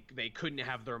they couldn't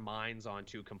have their minds on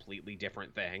two completely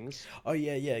different things. Oh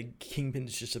yeah,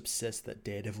 Kingpin's just obsessed that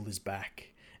Daredevil is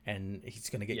back and he's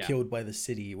gonna get killed by the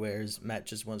city, whereas Matt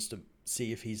just wants to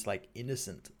see if he's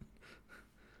innocent.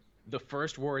 The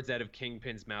first words out of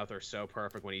Kingpin's mouth are so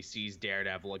perfect when he sees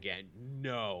Daredevil again.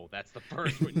 No, that's the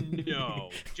first one. No,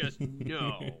 just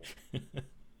no.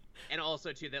 And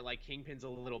also, too, that, Kingpin's a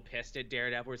little pissed at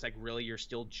Daredevil. It's really, you're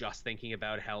still just thinking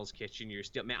about Hell's Kitchen. You're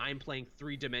still... Man, I'm playing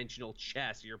 3-dimensional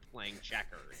chess. You're playing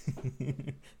checkers.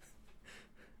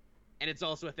 And it's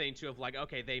also a thing, too, of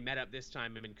okay, they met up this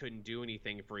time and couldn't do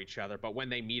anything for each other. But when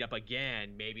they meet up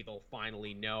again, maybe they'll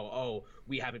finally know, oh,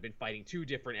 we haven't been fighting two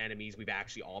different enemies. We've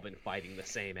actually all been fighting the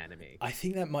same enemy. I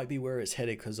think that might be where it's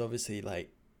headed, because obviously,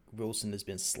 Wilson has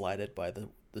been slighted by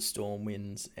the storm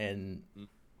winds, and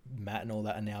Matt and all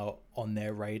that are now on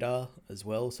their radar as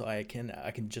well. So I can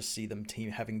just see them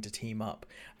having to team up,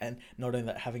 and not only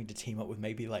that, having to team up with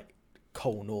maybe like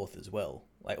Cole North as well.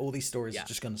 Like all these stories are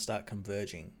just going to start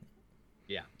converging.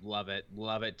 Yeah, love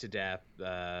it to death.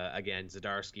 Again,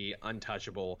 Zdarsky,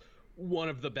 untouchable. One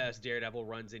of the best Daredevil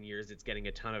runs in years. It's getting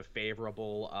a ton of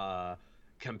favorable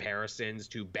comparisons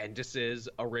to Bendis's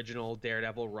original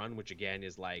Daredevil run, which again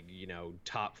is like,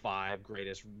 top 5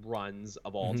 greatest runs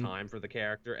of all time for the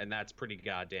character, and that's pretty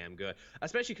goddamn good.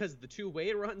 Especially because the 2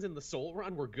 Wade runs and the Soul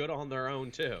run were good on their own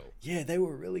too. Yeah, they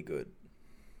were really good.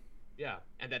 Yeah,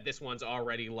 and that this one's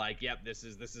already like, yep, this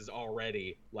is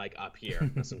already like up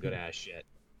here. That's some good ass shit.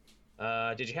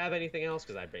 Did you have anything else?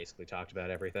 Because I basically talked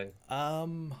about everything. I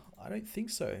don't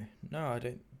think so. No, I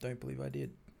don't believe I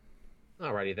did.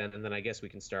 Alrighty then, and then I guess we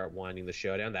can start winding the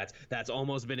show down. That's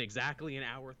almost been exactly an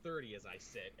hour 30 as I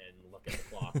sit and look at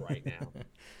the clock right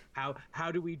now.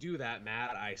 How do we do that,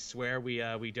 Matt? I swear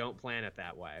we don't plan it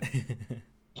that way.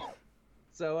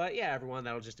 So, yeah, everyone,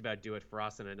 that'll just about do it for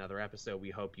us in another episode. We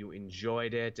hope you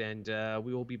enjoyed it, and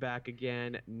we will be back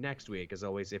again next week. As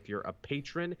always, if you're a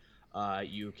patron,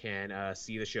 you can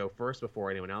see the show first before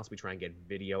anyone else. We try and get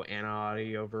video and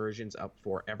audio versions up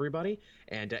for everybody.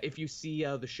 And if you see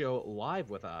the show live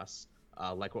with us,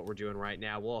 like what we're doing right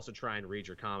now, we'll also try and read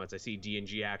your comments. I see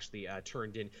D&G actually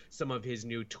turned in some of his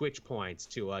new Twitch points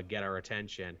to get our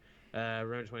attention.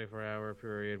 Around 24-hour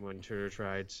period when Twitter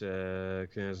tried to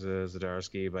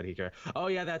Zdarsky, but he cared. Oh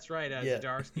yeah, that's right.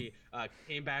 Zdarsky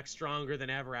came back stronger than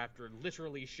ever after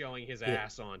literally showing his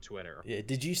ass on Twitter. Yeah,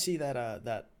 did you see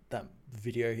that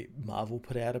video Marvel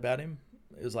put out about him?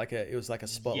 It was like a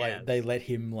spotlight. Yes. They let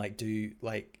him like do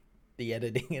like the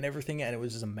editing and everything, and it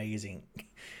was just amazing.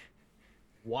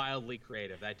 Wildly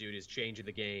creative. That dude is changing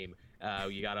the game.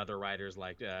 You got other writers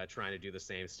like trying to do the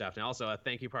same stuff. And also a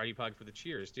thank you Party Pug for the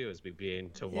cheers too, as we begin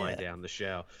to wind down the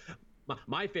show.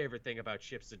 My favorite thing about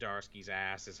Chip Zdarsky's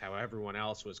ass is how everyone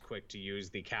else was quick to use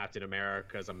the Captain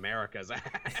America's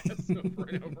ass over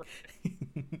and over.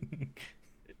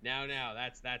 Now,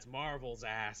 that's Marvel's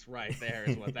ass right there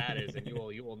is what that is, and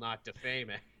you will not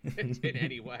defame it in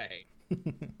any way.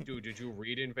 Dude, did you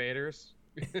read Invaders?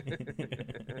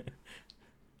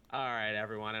 All right,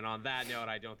 everyone. And on that note,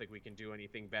 I don't think we can do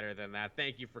anything better than that.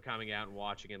 Thank you for coming out and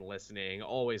watching and listening.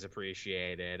 Always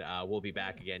appreciated. We'll be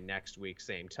back again next week,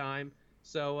 same time.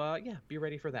 So, yeah, be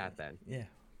ready for that then. Yeah.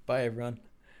 Bye, everyone.